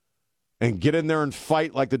and get in there and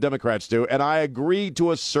fight like the Democrats do. And I agree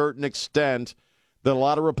to a certain extent that a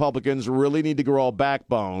lot of Republicans really need to grow a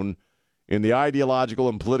backbone in the ideological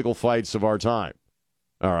and political fights of our time.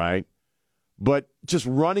 All right? But just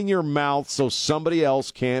running your mouth so somebody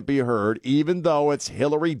else can't be heard, even though it's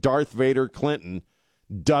Hillary Darth Vader Clinton,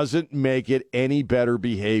 doesn't make it any better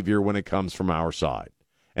behavior when it comes from our side.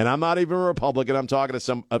 And I'm not even a Republican. I'm talking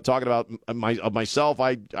about myself.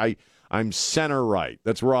 I'm center right.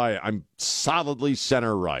 That's right. I'm solidly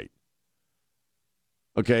center right.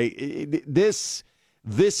 Okay, this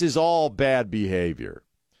is all bad behavior,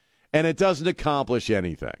 and it doesn't accomplish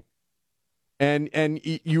anything. And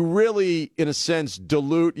you really, in a sense,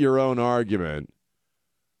 dilute your own argument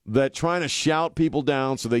that trying to shout people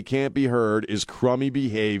down so they can't be heard is crummy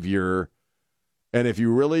behavior. And if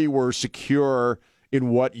you really were secure in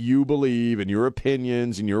what you believe and your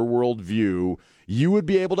opinions and your worldview, you would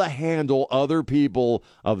be able to handle other people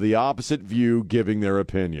of the opposite view giving their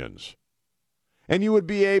opinions. And you would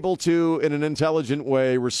be able to, in an intelligent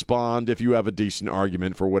way, respond if you have a decent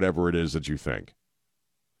argument for whatever it is that you think.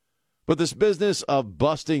 But this business of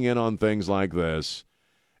busting in on things like this,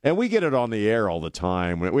 and we get it on the air all the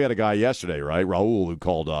time. We had a guy yesterday, right, Raul, who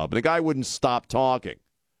called up, and the guy wouldn't stop talking.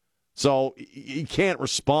 So he can't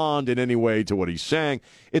respond in any way to what he's saying.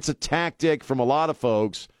 It's a tactic from a lot of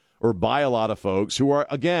folks, or by a lot of folks, who are,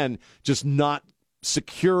 again, just not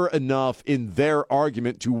secure enough in their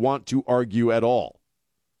argument to want to argue at all.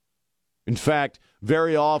 In fact,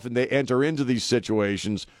 very often they enter into these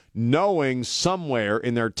situations knowing somewhere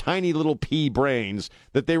in their tiny little pea brains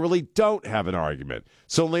that they really don't have an argument.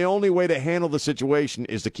 So the only way to handle the situation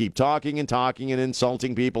is to keep talking and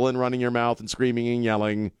insulting people and running your mouth and screaming and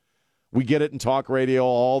yelling. We get it in talk radio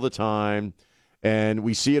all the time, and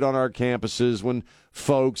we see it on our campuses when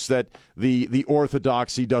folks that the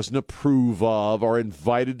orthodoxy doesn't approve of are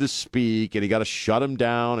invited to speak, and you got to shut them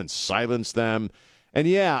down and silence them. And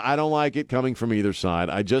yeah, I don't like it coming from either side.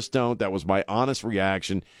 I just don't. That was my honest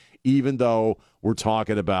reaction, even though we're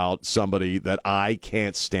talking about somebody that I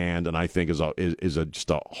can't stand and I think is just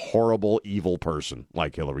a horrible, evil person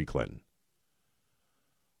like Hillary Clinton.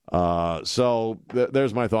 So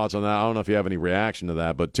there's my thoughts on that. I don't know if you have any reaction to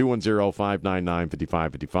that, but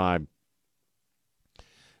 210-599-5555.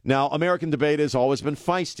 Now, American debate has always been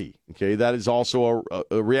feisty. Okay, that is also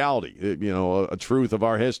a reality, a truth of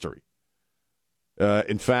our history.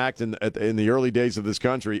 In fact, in the early days of this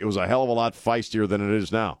country, it was a hell of a lot feistier than it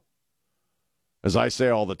is now. As I say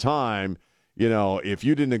all the time, if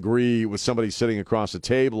you didn't agree with somebody sitting across the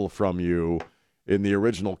table from you in the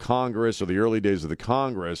original Congress or the early days of the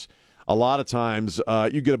Congress, a lot of times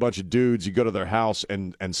you get a bunch of dudes, you go to their house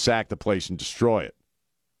and sack the place and destroy it.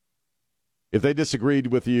 If they disagreed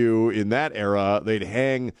with you in that era, they'd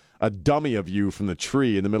hang a dummy of you from the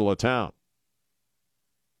tree in the middle of town.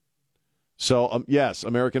 So, yes,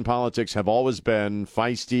 American politics have always been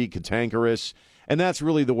feisty, cantankerous, and that's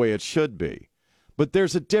really the way it should be. But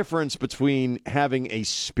there's a difference between having a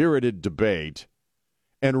spirited debate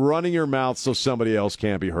and running your mouth so somebody else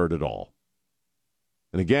can't be heard at all.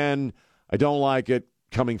 And again, I don't like it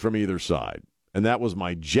coming from either side. And that was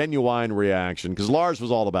my genuine reaction, because Lars was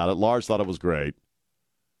all about it. Lars thought it was great.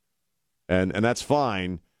 And that's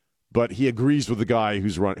fine, but he agrees with the guy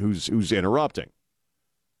who's interrupting.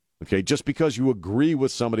 Okay, just because you agree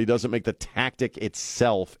with somebody doesn't make the tactic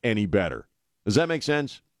itself any better. Does that make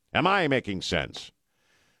sense? Am I making sense?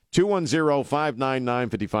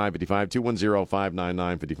 210-599-5555,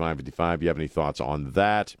 210-599-5555. You have any thoughts on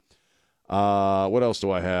that? What else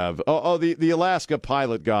do I have? The Alaska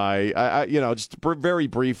pilot guy. Just very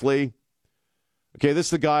briefly. Okay, this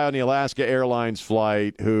is the guy on the Alaska Airlines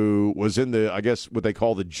flight who was in the, I guess, what they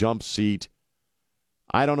call the jump seat.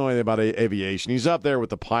 I don't know anything about aviation. He's up there with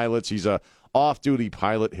the pilots. He's a off-duty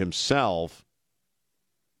pilot himself.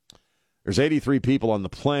 There's 83 people on the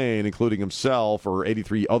plane, including himself, or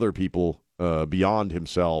 83 other people beyond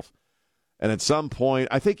himself. And at some point,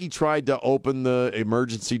 I think he tried to open the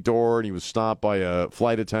emergency door, and he was stopped by a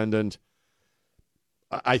flight attendant,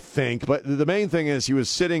 I think. But the main thing is he was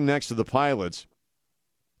sitting next to the pilots,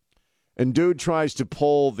 and dude tries to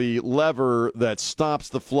pull the lever that stops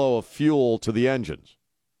the flow of fuel to the engines.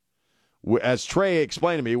 As Trey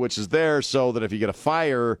explained to me, which is there so that if you get a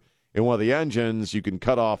fire in one of the engines, you can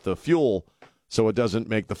cut off the fuel so it doesn't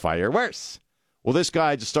make the fire worse. Well, this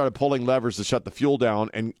guy just started pulling levers to shut the fuel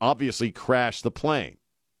down and obviously crashed the plane.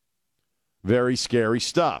 Very scary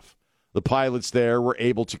stuff. The pilots there were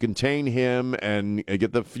able to contain him and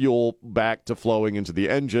get the fuel back to flowing into the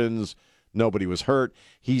engines. Nobody was hurt.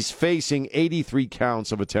 He's facing 83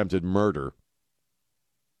 counts of attempted murder.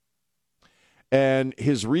 And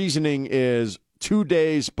his reasoning is 2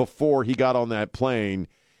 days before he got on that plane,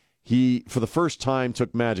 he, for the first time,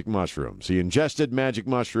 took magic mushrooms. He ingested magic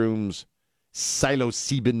mushrooms,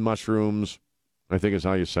 psilocybin mushrooms, I think is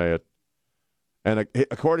how you say it. And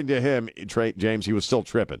according to him, James, he was still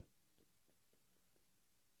tripping.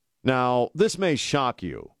 Now, this may shock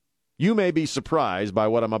you. You may be surprised by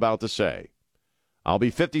what I'm about to say. I'll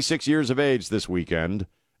be 56 years of age this weekend,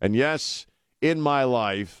 and yes, in my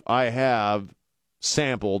life, I have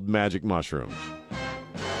sampled magic mushrooms.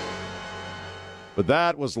 But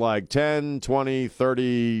that was like 10, 20,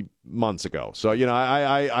 30 months ago. So,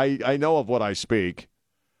 I know of what I speak.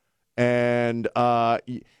 And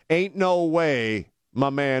ain't no way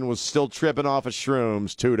my man was still tripping off of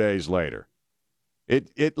shrooms 2 days later.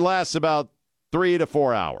 It lasts about 3 to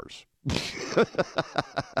 4 hours.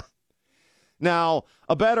 Now,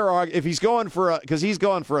 a better argument, if he's going for because he's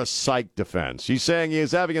going for a psych defense. He's saying he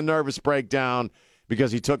is having a nervous breakdown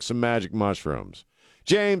because he took some magic mushrooms.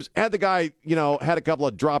 James, had the guy, had a couple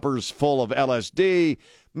of droppers full of LSD,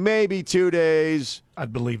 maybe 2 days.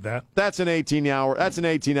 I'd believe that. That's an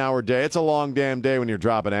 18-hour day. It's a long damn day when you're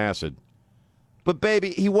dropping acid. But, baby,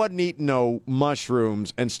 he wasn't eating no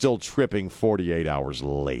mushrooms and still tripping 48 hours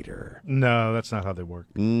later. No, that's not how they work.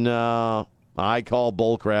 No, I call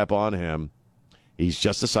bullcrap on him. He's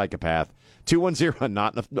just a psychopath. 210,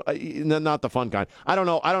 not the fun kind. I don't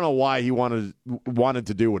know why he wanted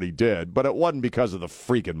to do what he did, but it wasn't because of the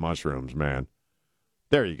freaking mushrooms, man.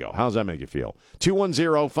 There you go. How does that make you feel?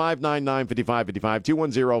 210-599-5555,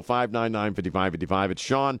 210-599-5555. It's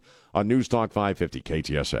Sean on News Talk 550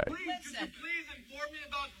 KTSA. Please inform me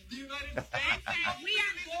about the United States.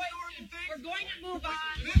 We're going to move on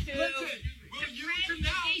to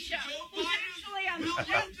Transnisha, who's actually on the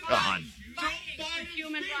left fighting for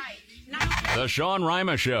human rights. The Sean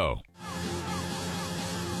Rima Show.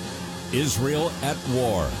 Israel at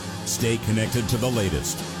war. Stay connected to the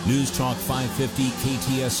latest. News Talk 550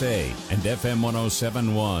 KTSA and FM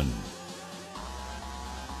 107.1.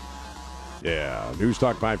 Yeah, News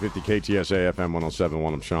Talk 550 KTSA, FM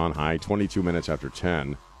 107.1. I'm Sean. Hi, 22 minutes after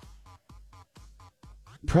 10.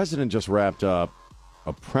 The president just wrapped up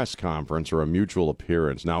a press conference or a mutual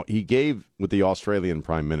appearance. Now, he gave with the Australian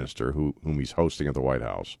Prime Minister, whom he's hosting at the White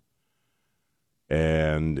House.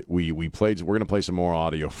 And we're going to play some more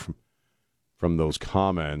audio from those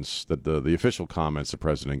comments, that the official comments the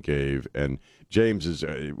president gave. And James is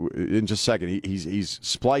in just a second. He's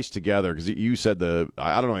spliced together because you said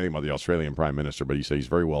I don't know anything about the Australian Prime Minister, but he said he's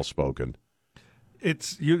very well spoken.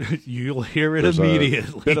 You'll hear it There's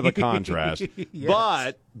immediately. A bit of a contrast, Yes.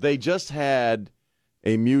 but they just had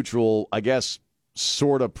a mutual, I guess,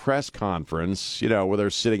 sort of press conference, where they're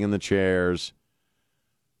sitting in the chairs.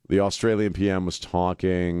 The Australian PM was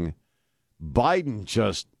talking. Biden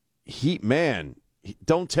just,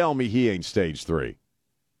 don't tell me he ain't stage 3.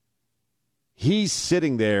 He's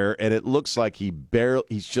sitting there, and it looks like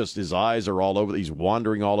his eyes are all over, he's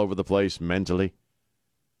wandering all over the place mentally.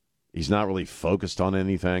 He's not really focused on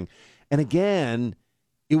anything. And again,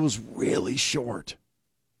 it was really short.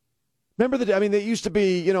 Remember it used to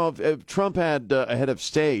be, if Trump had a head of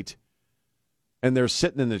state and they're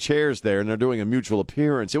sitting in the chairs there and they're doing a mutual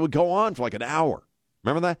appearance, it would go on for like an hour.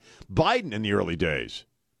 Remember that? Biden in the early days,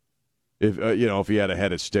 if he had a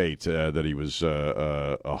head of state that he was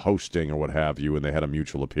hosting or what have you, and they had a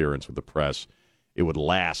mutual appearance with the press, it would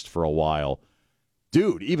last for a while.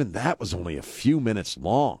 Dude, even that was only a few minutes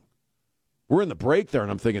long. We're in the break there,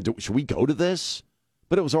 and I'm thinking, should we go to this?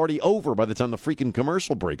 But it was already over by the time the freaking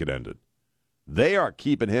commercial break had ended. They are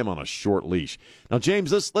keeping him on a short leash. Now,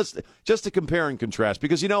 James, let's just to compare and contrast,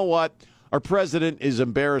 because you know what? Our president is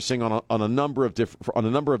embarrassing on a number of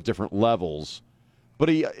different levels, but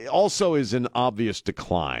he also is in obvious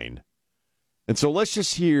decline. And so let's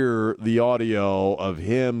just hear the audio of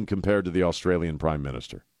him compared to the Australian Prime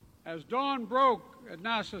Minister. As dawn broke at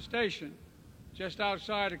NASA Station, just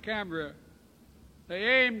outside of Canberra, they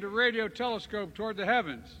aimed a radio telescope toward the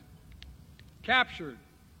heavens, captured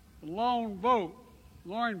the lone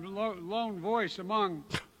voice among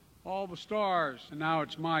all the stars. And now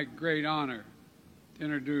it's my great honor to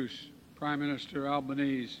introduce Prime Minister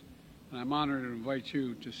Albanese, and I'm honored to invite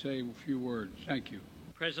you to say a few words. Thank you.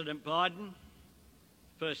 President Biden,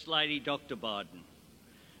 First Lady Dr. Biden,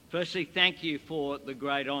 firstly, thank you for the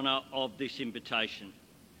great honour of this invitation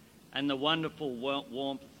and the wonderful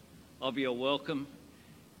warmth of your welcome,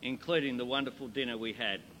 including the wonderful dinner we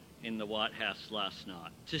had in the White House last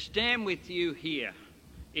night. To stand with you here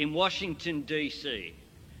in Washington, D.C.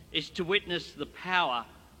 is to witness the power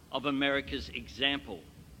of America's example,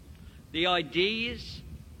 the ideas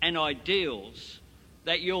and ideals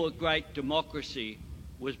that your great democracy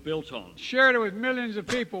was built on. Shared it with millions of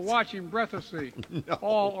people watching breathlessly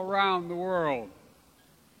all around the world.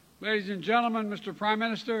 Ladies and gentlemen, Mr. Prime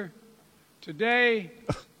Minister, today,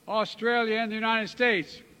 Australia and the United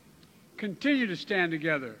States continue to stand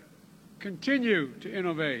together, continue to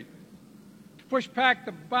innovate, to push back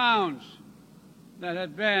the bounds that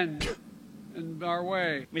had been in our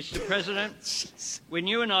way. Mr. President, when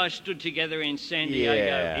you and I stood together in San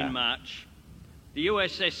Diego in March, the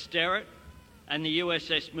USS Sterrett and the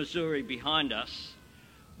USS Missouri behind us,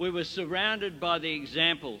 we were surrounded by the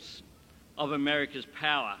examples of America's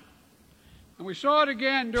power. And we saw it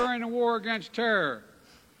again during the war against terror,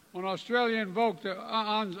 when Australia invoked the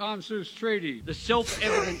UNSUS Treaty. The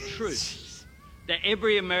self-evident truths that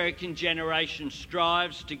every American generation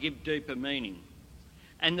strives to give deeper meaning,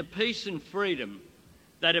 and the peace and freedom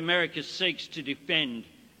that America seeks to defend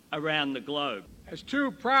around the globe. As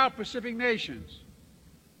two proud Pacific nations,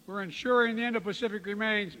 we're ensuring the Indo-Pacific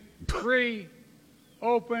remains free,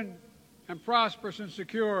 open, and prosperous and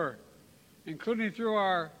secure, including through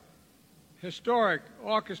our historic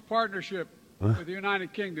AUKUS partnership with the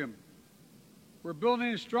United Kingdom. We're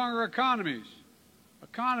building stronger economies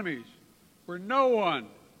where no one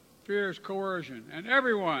fears coercion, and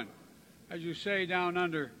everyone, as you say down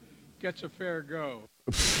under, gets a fair go.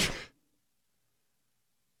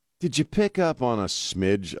 Did you pick up on a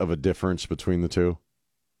smidge of a difference between the two?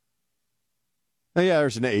 Now, yeah,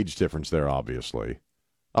 there's an age difference there, obviously.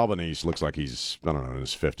 Albanese looks like he's, I don't know, in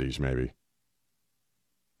his 50s, maybe.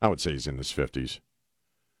 I would say he's in his 50s.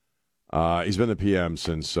 He's been the PM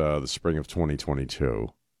since the spring of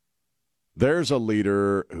 2022. There's a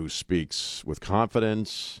leader who speaks with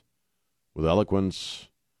confidence, with eloquence.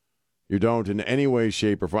 You don't in any way,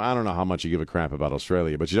 shape, or form. I don't know how much you give a crap about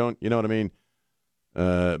Australia, but you don't, you know what I mean?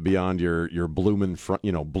 Beyond your bloomin' front,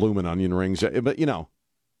 bloomin' onion rings. But,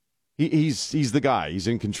 he's the guy. He's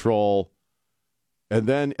in control. And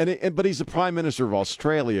then, but he's the Prime Minister of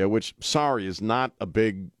Australia, which, sorry, is not a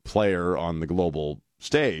big player on the global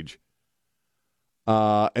stage.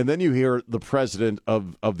 And then you hear the President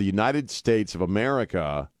of the United States of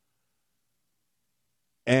America,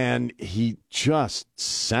 and he just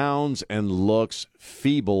sounds and looks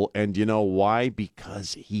feeble. And you know why?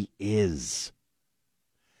 Because he is.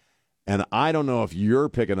 And I don't know if you're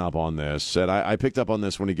picking up on this. And I picked up on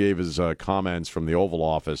this when he gave his comments from the Oval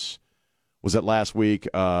Office. Was it last week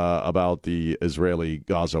about the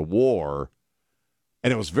Israeli-Gaza war?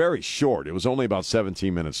 And it was very short. It was only about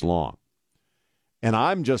 17 minutes long. And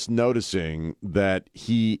I'm just noticing that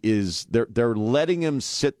they're letting him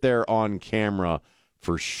sit there on camera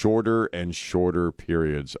for shorter and shorter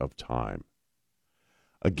periods of time.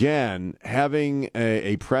 Again, having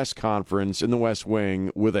a press conference in the West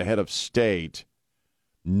Wing with a head of state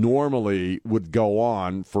normally would go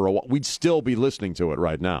on for a while. We'd still be listening to it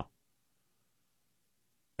right now.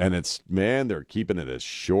 And they're keeping it as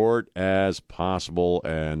short as possible.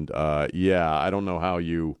 And, I don't know how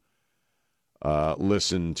you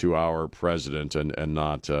listen to our president and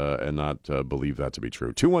not believe that to be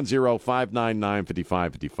true.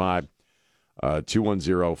 210-599-5555.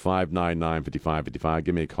 210-599-5555.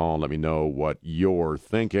 Give me a call and let me know what you're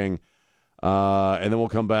thinking. And then we'll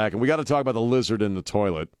come back. And we got to talk about the lizard in the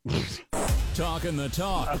toilet. Talking the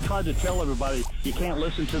talk. I've tried to tell everybody, you can't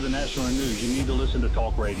listen to the national news. You need to listen to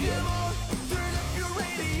talk radio.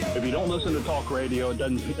 If you don't listen to talk radio, it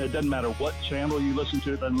doesn't matter what channel you listen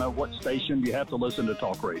to. It doesn't matter what station. You have to listen to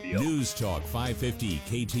talk radio. News Talk 550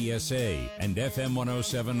 KTSA and FM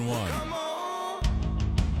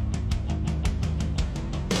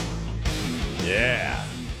 107.1. Yeah.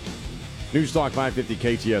 News Talk 550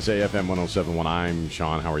 KTSA FM 107.1. I'm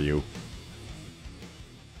Sean. How are you?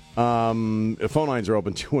 Phone lines are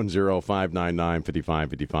open,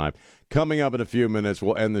 210-599-5555. Coming up in a few minutes,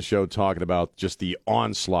 we'll end the show talking about just the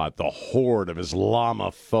onslaught, the horde of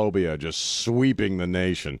Islamophobia just sweeping the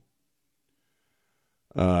nation.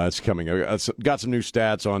 It's coming. It's got some new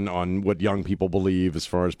stats on what young people believe as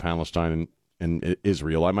far as Palestine and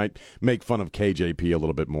Israel. I might make fun of KJP a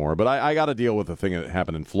little bit more, but I got to deal with the thing that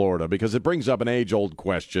happened in Florida because it brings up an age-old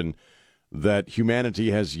question that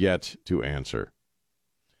humanity has yet to answer.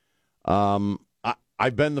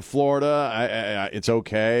 I've been to Florida. It's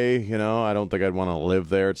okay, I don't think I'd want to live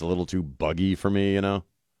there. It's a little too buggy for me,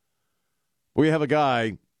 We have a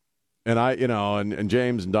guy, and and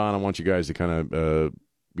James and Don, I want you guys to kind of,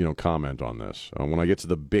 comment on this. When I get to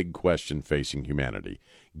the big question facing humanity.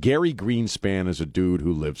 Gary Greenspan is a dude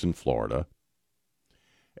who lives in Florida.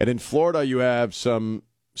 And in Florida, you have some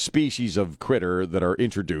species of critter that are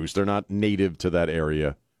introduced. They're not native to that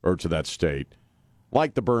area or to that state.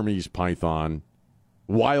 Like the Burmese python,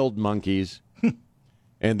 wild monkeys,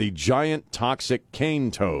 and the giant toxic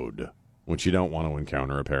cane toad, which you don't want to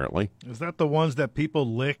encounter, apparently. Is that the ones that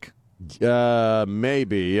people lick?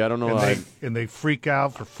 Maybe. I don't know. And they freak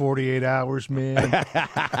out for 48 hours, man.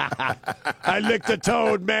 I licked a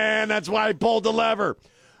toad, man. That's why I pulled the lever.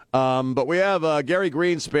 But we have Gary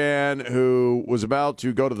Greenspan, who was about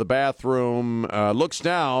to go to the bathroom, looks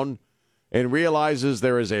down, and realizes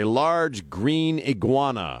there is a large green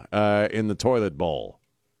iguana in the toilet bowl.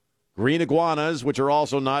 Green iguanas, which are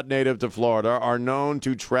also not native to Florida, are known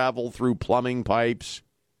to travel through plumbing pipes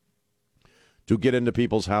to get into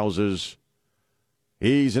people's houses.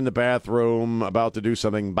 He's in the bathroom about to do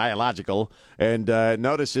something biological and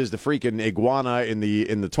notices the freaking iguana in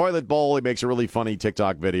the toilet bowl. He makes a really funny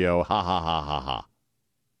TikTok video. Ha, ha, ha, ha, ha.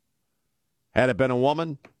 Had it been a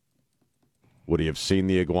woman, would he have seen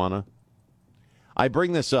the iguana? I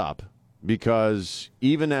bring this up because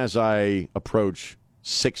even as I approach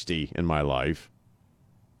 60 in my life,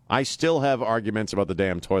 I still have arguments about the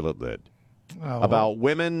damn toilet lid. About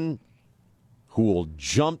women who will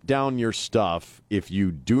jump down your stuff if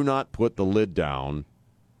you do not put the lid down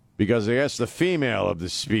because I guess the female of the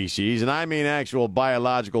species, and I mean actual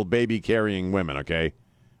biological baby-carrying women, okay?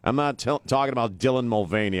 I'm not talking about Dylan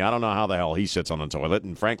Mulvaney. I don't know how the hell he sits on the toilet,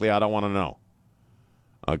 and frankly, I don't want to know.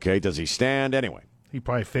 Okay, does he stand? Anyway. He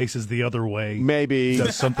probably faces the other way. Maybe.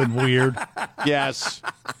 Does something weird. Yes.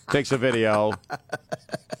 Takes a video.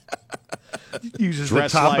 Uses the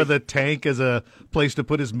top of the tank as a place to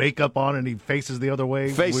put his makeup on, and he faces the other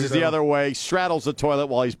way. Faces the other way, straddles the toilet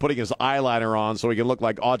while he's putting his eyeliner on so he can look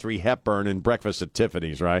like Audrey Hepburn in Breakfast at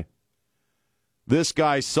Tiffany's, right? This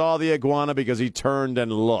guy saw the iguana because he turned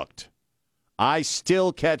and looked. I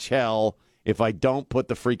still catch hell if I don't put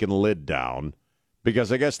the freaking lid down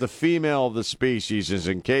because I guess the female of the species is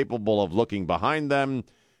incapable of looking behind them,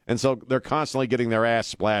 and so they're constantly getting their ass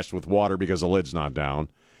splashed with water because the lid's not down.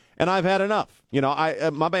 And I've had enough.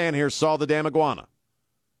 My man here saw the damn iguana.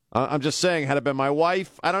 I'm just saying, had it been my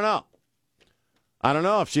wife, I don't know. I don't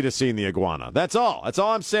know if she'd have seen the iguana. That's all. That's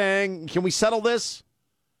all I'm saying. Can we settle this?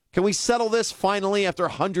 Can we settle this finally after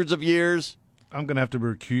hundreds of years? I'm going to have to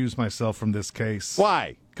recuse myself from this case.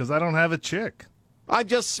 Why? Because I don't have a chick.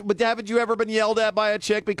 But haven't you ever been yelled at by a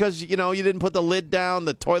chick because, you didn't put the lid down,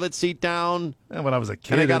 the toilet seat down? And when I was a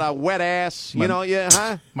kid. And I got a wet ass,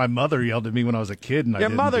 huh? My mother yelled at me when I was a kid. And Your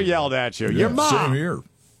mother yelled at you. Yeah, Your mom. Same here.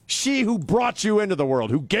 She who brought you into the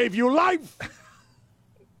world, who gave you life.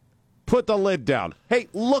 Put the lid down. Hey,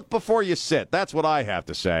 look before you sit. That's what I have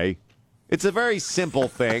to say. It's a very simple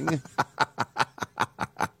thing.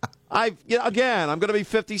 Again, I'm going to be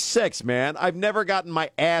 56, man. I've never gotten my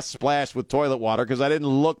ass splashed with toilet water because I didn't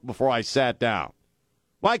look before I sat down.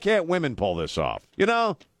 Why can't women pull this off?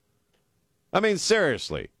 I mean,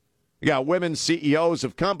 seriously. You got women CEOs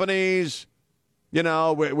of companies.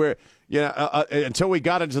 We're until we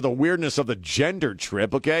got into the weirdness of the gender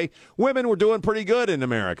trip, okay? Women were doing pretty good in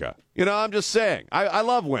America. I'm just saying. I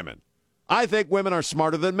love women. I think women are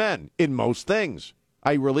smarter than men in most things.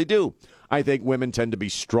 I really do. I think women tend to be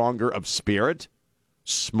stronger of spirit,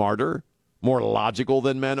 smarter, more logical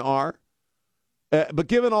than men are. But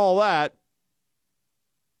given all that,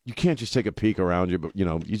 you can't just take a peek around you, but,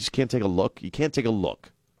 you just can't take a look. You can't take a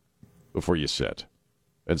look before you sit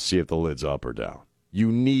and see if the lid's up or down. You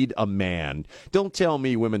need a man. Don't tell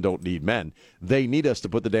me women don't need men. They need us to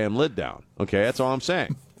put the damn lid down. Okay, that's all I'm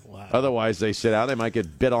saying. Wow. Otherwise, they sit out, they might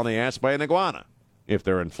get bit on the ass by an iguana. If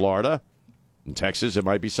they're in Florida, in Texas, it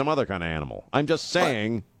might be some other kind of animal. I'm just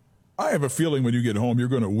saying. I have a feeling when you get home, you're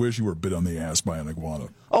going to wish you were bit on the ass by an iguana.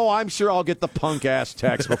 Oh, I'm sure I'll get the punk-ass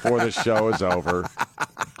text before this show is over.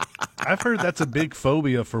 I've heard that's a big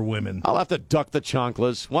phobia for women. I'll have to duck the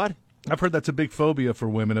chanclas. What? I've heard that's a big phobia for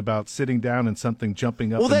women about sitting down and something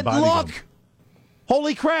jumping up and then biting look! them.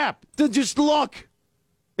 Holy crap! Then just look!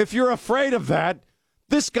 If you're afraid of that,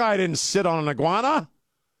 this guy didn't sit on an iguana.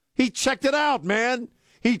 He checked it out, man.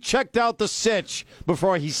 He checked out the sitch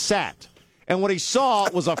before he sat. And what he saw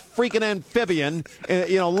was a freaking amphibian,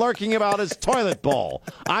 lurking about his toilet bowl.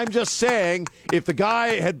 I'm just saying, if the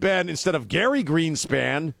guy had been, instead of Gary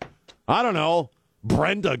Greenspan, I don't know,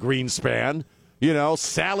 Brenda Greenspan,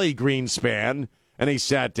 Sally Greenspan, and he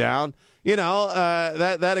sat down,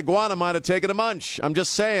 that iguana might have taken a munch. I'm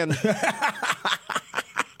just saying.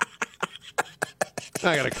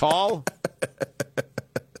 I got a call.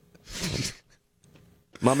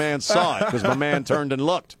 My man saw it because my man turned and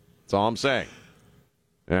looked. That's all I'm saying.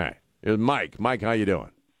 All right. Here's Mike. Mike, how you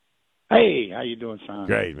doing? Hey, how you doing, Sean?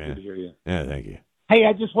 Great, man. Good to hear you. Yeah, thank you. Hey,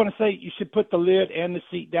 I just want to say you should put the lid and the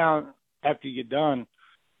seat down after you're done.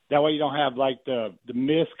 That way you don't have, like, the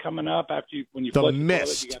mist coming up after when you flush the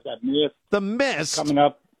toilet. You got that mist. The mist? Coming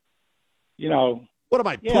up, What am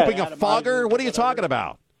I, pooping a fogger? What are you talking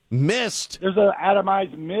about? Mist? There's an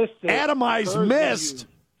atomized mist. Atomized mist?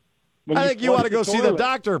 I think you ought to go see the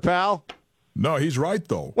doctor, pal. No, he's right,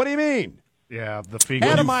 though. What do you mean? Yeah, the fecal.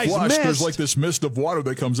 Atomized flush, mist? There's like this mist of water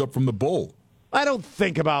that comes up from the bowl. I don't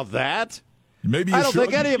think about that. Maybe you I don't should.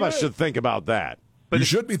 think any of us should think about that. But you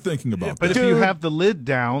should be thinking about that. But if you have the lid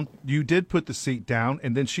down, you did put the seat down,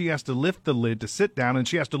 and then she has to lift the lid to sit down, and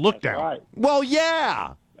she has to look down. Right. Well,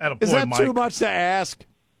 yeah. Attaboy, Is that Mike. too much to ask?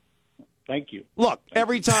 Thank you. Look,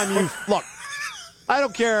 every time you look, I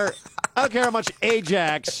don't care how much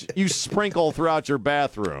Ajax you sprinkle throughout your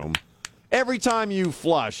bathroom. Every time you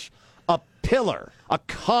flush, a pillar, a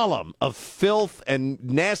column of filth and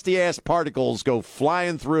nasty-ass particles go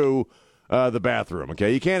flying through the bathroom,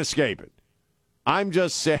 okay? You can't escape it. I'm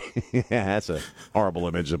just saying, yeah, that's a horrible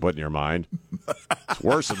image to put in your mind. It's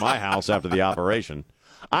worse in my house after the operation.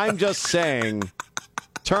 I'm just saying,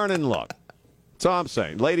 turn and look. That's all I'm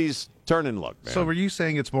saying. Ladies, turn and look, man. So were you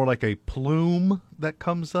saying it's more like a plume that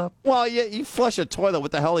comes up? Well, you flush a toilet,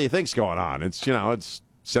 what the hell do you think's going on? It's, it's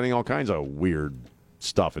sending all kinds of weird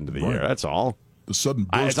stuff into the air. That's all. The sudden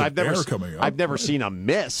burst of air coming up. I've never seen a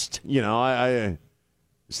mist.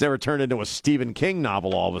 It's never turned into a Stephen King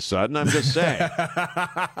novel all of a sudden. I'm just saying.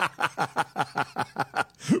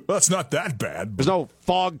 Well, it's not that bad. There's no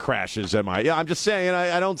fog crashes, am I? Yeah, I'm just saying.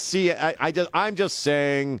 I don't see it. I'm just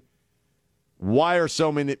saying. Why are so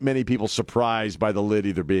many people surprised by the lid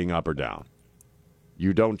either being up or down?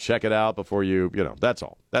 You don't check it out before you. That's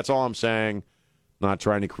all. That's all I'm saying. Not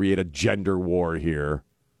trying to create a gender war here.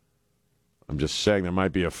 I'm just saying there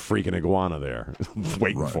might be a freaking iguana there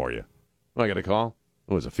waiting for you. Oh, I got a call?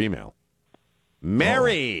 Oh, it was a female.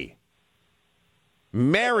 Mary! Oh.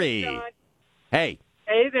 Mary! Hey.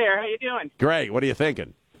 Hey there, how you doing? Great, what are you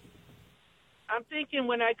thinking? I'm thinking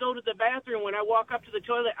when I go to the bathroom, when I walk up to the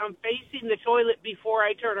toilet, I'm facing the toilet before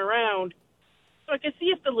I turn around so I can see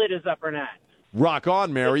if the lid is up or not. Rock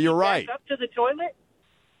on, Mary, you're right. Back up to the toilet?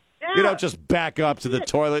 Yeah. You don't just back up to the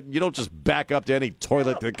toilet. You don't just back up to any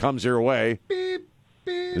toilet that comes your way.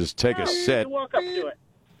 Just take a sit. You walk up to it.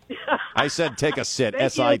 I said take a sit.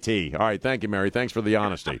 S-I-T. All right, thank you, Mary. Thanks for the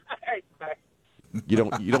honesty. All right, bye.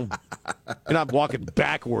 You're not walking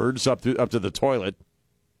backwards up to the toilet.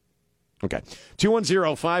 Okay.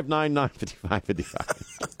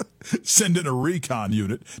 210-599-5555. Send in a recon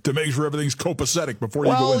unit to make sure everything's copacetic before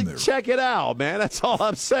you go in there. Check it out, man. That's all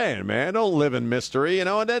I'm saying, man. Don't live in mystery,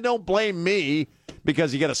 and then don't blame me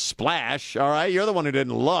because you get a splash, all right? You're the one who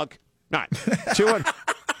didn't look. All right.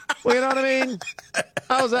 Well, you know what I mean?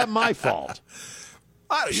 How is that my fault?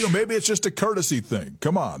 Maybe it's just a courtesy thing.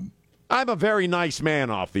 Come on. I'm a very nice man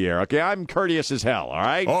off the air, okay? I'm courteous as hell, all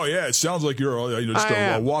right? Oh, yeah, it sounds like you're just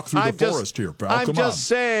a walk through the forest here, pal. I'm just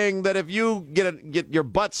saying that if you get your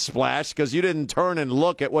butt splashed because you didn't turn and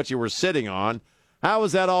look at what you were sitting on, how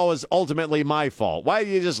is that always ultimately my fault? Why do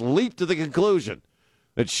you just leap to the conclusion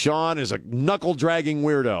that Sean is a knuckle-dragging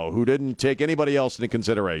weirdo who didn't take anybody else into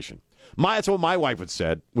consideration? That's what my wife would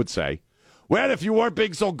say. Well, if you weren't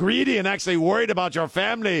being so greedy and actually worried about your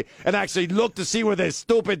family and actually looked to see where this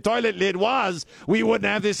stupid toilet lid was, we wouldn't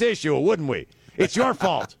have this issue, wouldn't we? It's your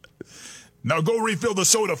fault. Now go refill the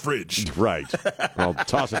soda fridge. Right. I'll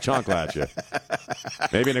toss a chunk at you.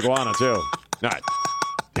 Maybe an iguana, too. All right.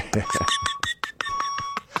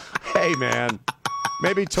 Hey, man.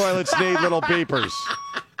 Maybe toilets need little beepers.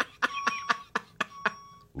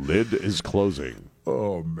 Lid is closing.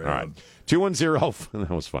 Oh, man. All right. 210, that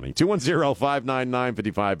was funny.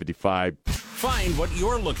 210-599-5555. Find what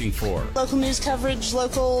you're looking for. Local news coverage,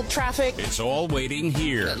 local traffic. It's all waiting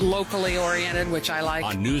here. Locally oriented, which I like.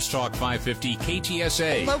 On News Talk 550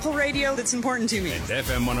 KTSA. Local radio that's important to me. And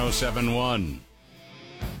FM 107.1.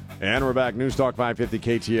 And we're back. News Talk 550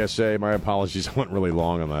 KTSA. My apologies. I went really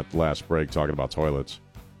long on that last break talking about toilets.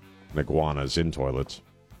 And iguanas in toilets.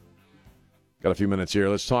 Got a few minutes here.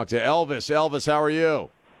 Let's talk to Elvis. Elvis, how are you?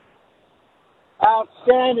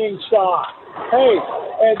 Outstanding, Sean. Hey,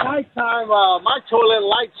 at nighttime, my toilet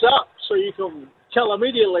lights up so you can tell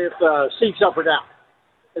immediately if the seat's up or down.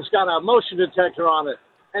 It's got a motion detector on it.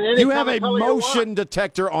 And you have a motion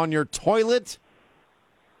detector on your toilet?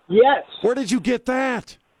 Yes. Where did you get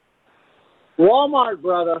that? Walmart,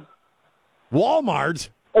 brother. Walmart?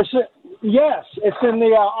 Yes, it's in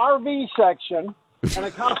the RV section, and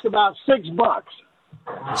it costs about $6.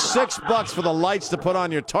 $6 for the lights to put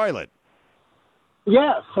on your toilet?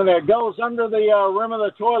 Yes, and it goes under the rim of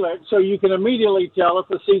the toilet, so you can immediately tell if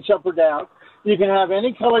the seat's up or down. You can have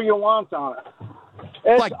any color you want on it.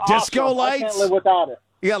 It's like disco awesome. lights? I can't live without it.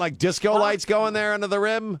 You got like disco lights going there under the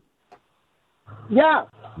rim? Yeah.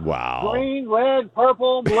 Wow. Green, red,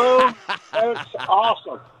 purple, blue. It's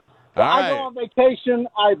awesome. When I go on vacation,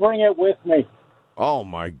 I bring it with me. Oh,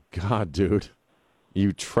 my God, dude.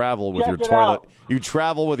 You travel with Check your it toilet. out. You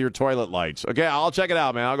travel with your toilet lights. Okay, I'll check it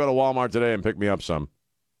out, man. I'll go to Walmart today and pick me up some.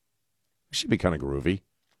 It should be kind of groovy.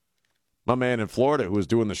 My man in Florida who was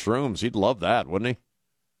doing the shrooms, he'd love that, wouldn't he?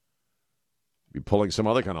 Be pulling some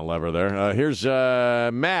other kind of lever there. Here's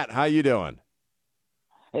Matt. How you doing?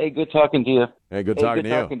 Hey, good talking to you. Hey, good talking to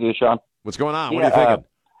you. Good talking to you, Sean. What's going on? What are you thinking?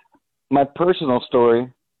 My personal story,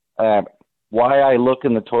 why I look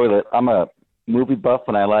in the toilet. I'm a movie buff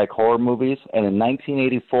and I like horror movies. And in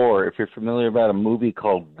 1984, if you're familiar about a movie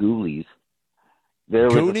called Ghoulies, there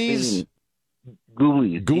was a scene.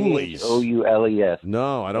 Ghoulies. Ghoulies. Oules.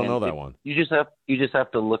 No, I don't know that one. You just have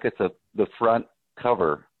to look at the front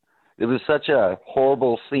cover. It was such a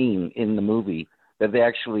horrible scene in the movie that they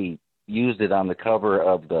actually used it on the cover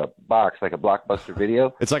of the box, like a Blockbuster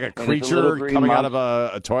video. It's like a creature coming out of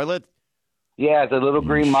a toilet? Yeah, it's a little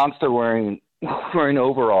green monster wearing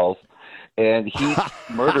overalls. And he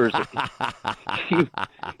murders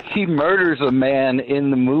he murders a man in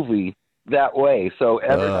the movie that way. So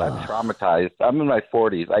I'm traumatized. I'm in my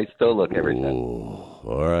 40s. I still look every time.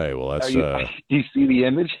 All right. Well, that's. Do you see the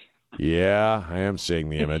image? Yeah, I am seeing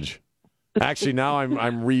the image. Actually, now I'm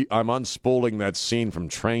unspooling that scene from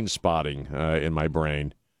Train Spotting in my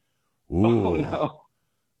brain. Ooh. Oh no!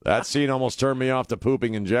 That scene almost turned me off to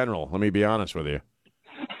pooping in general. Let me be honest with you.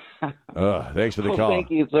 Thanks for the call.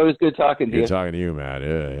 Thank you. It's always good talking to you. Good talking to you, Matt.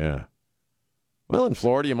 Yeah. Well, in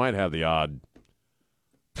Florida, you might have the odd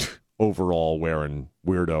overall wearing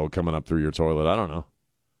weirdo coming up through your toilet. I don't know.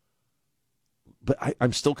 But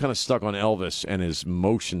I'm still kind of stuck on Elvis and his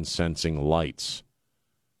motion sensing lights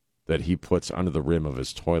that he puts under the rim of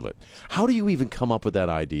his toilet. How do you even come up with that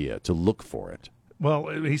idea to look for it? Well,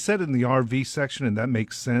 he said in the RV section, and that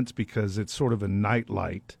makes sense because it's sort of a night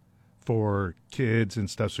light for kids and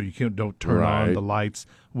stuff, so you don't turn on the lights,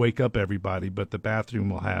 wake up everybody, but the bathroom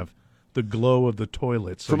will have the glow of the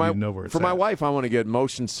toilet, so you know where it's at. For my wife, I want to get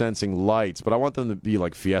motion-sensing lights, but I want them to be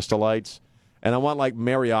like Fiesta lights, and I want like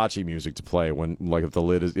mariachi music to play when, like, if the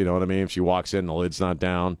lid is, you know what I mean? If she walks in, the lid's not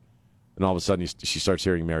down, and all of a sudden she starts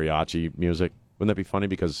hearing mariachi music. Wouldn't that be funny?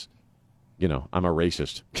 Because, you know, I'm a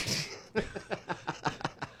racist.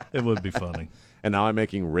 It would be funny. And now I'm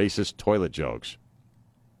making racist toilet jokes.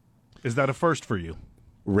 Is that a first for you?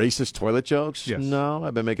 Racist toilet jokes? Yes. No,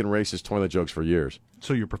 I've been making racist toilet jokes for years.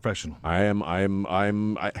 So you're professional. I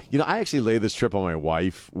actually lay this trip on my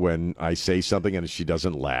wife when I say something and she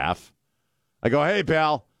doesn't laugh. I go, hey,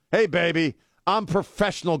 pal, Hey, baby, I'm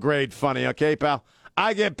professional grade funny, okay, pal?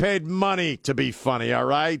 I get paid money to be funny, all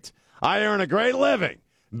right? I earn a great living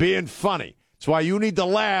being funny. That's why you need to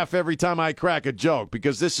laugh every time I crack a joke,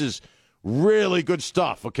 because this is really good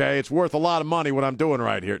stuff, okay? It's worth a lot of money what I'm doing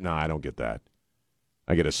right here. No, I don't get that.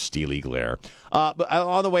 I get a steely glare. But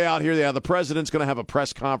on the way out here, the president's going to have a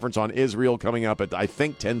press conference on Israel coming up at, I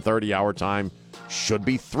think, 10:30 our time. Should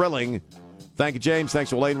be thrilling. Thank you, James. Thanks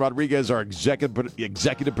to Elaine Rodriguez, our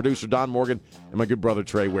executive producer, Don Morgan, and my good brother,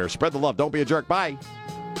 Trey Ware. Spread the love. Don't be a jerk. Bye.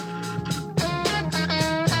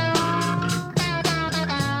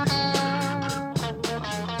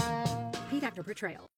 Pete Actor Portrayal.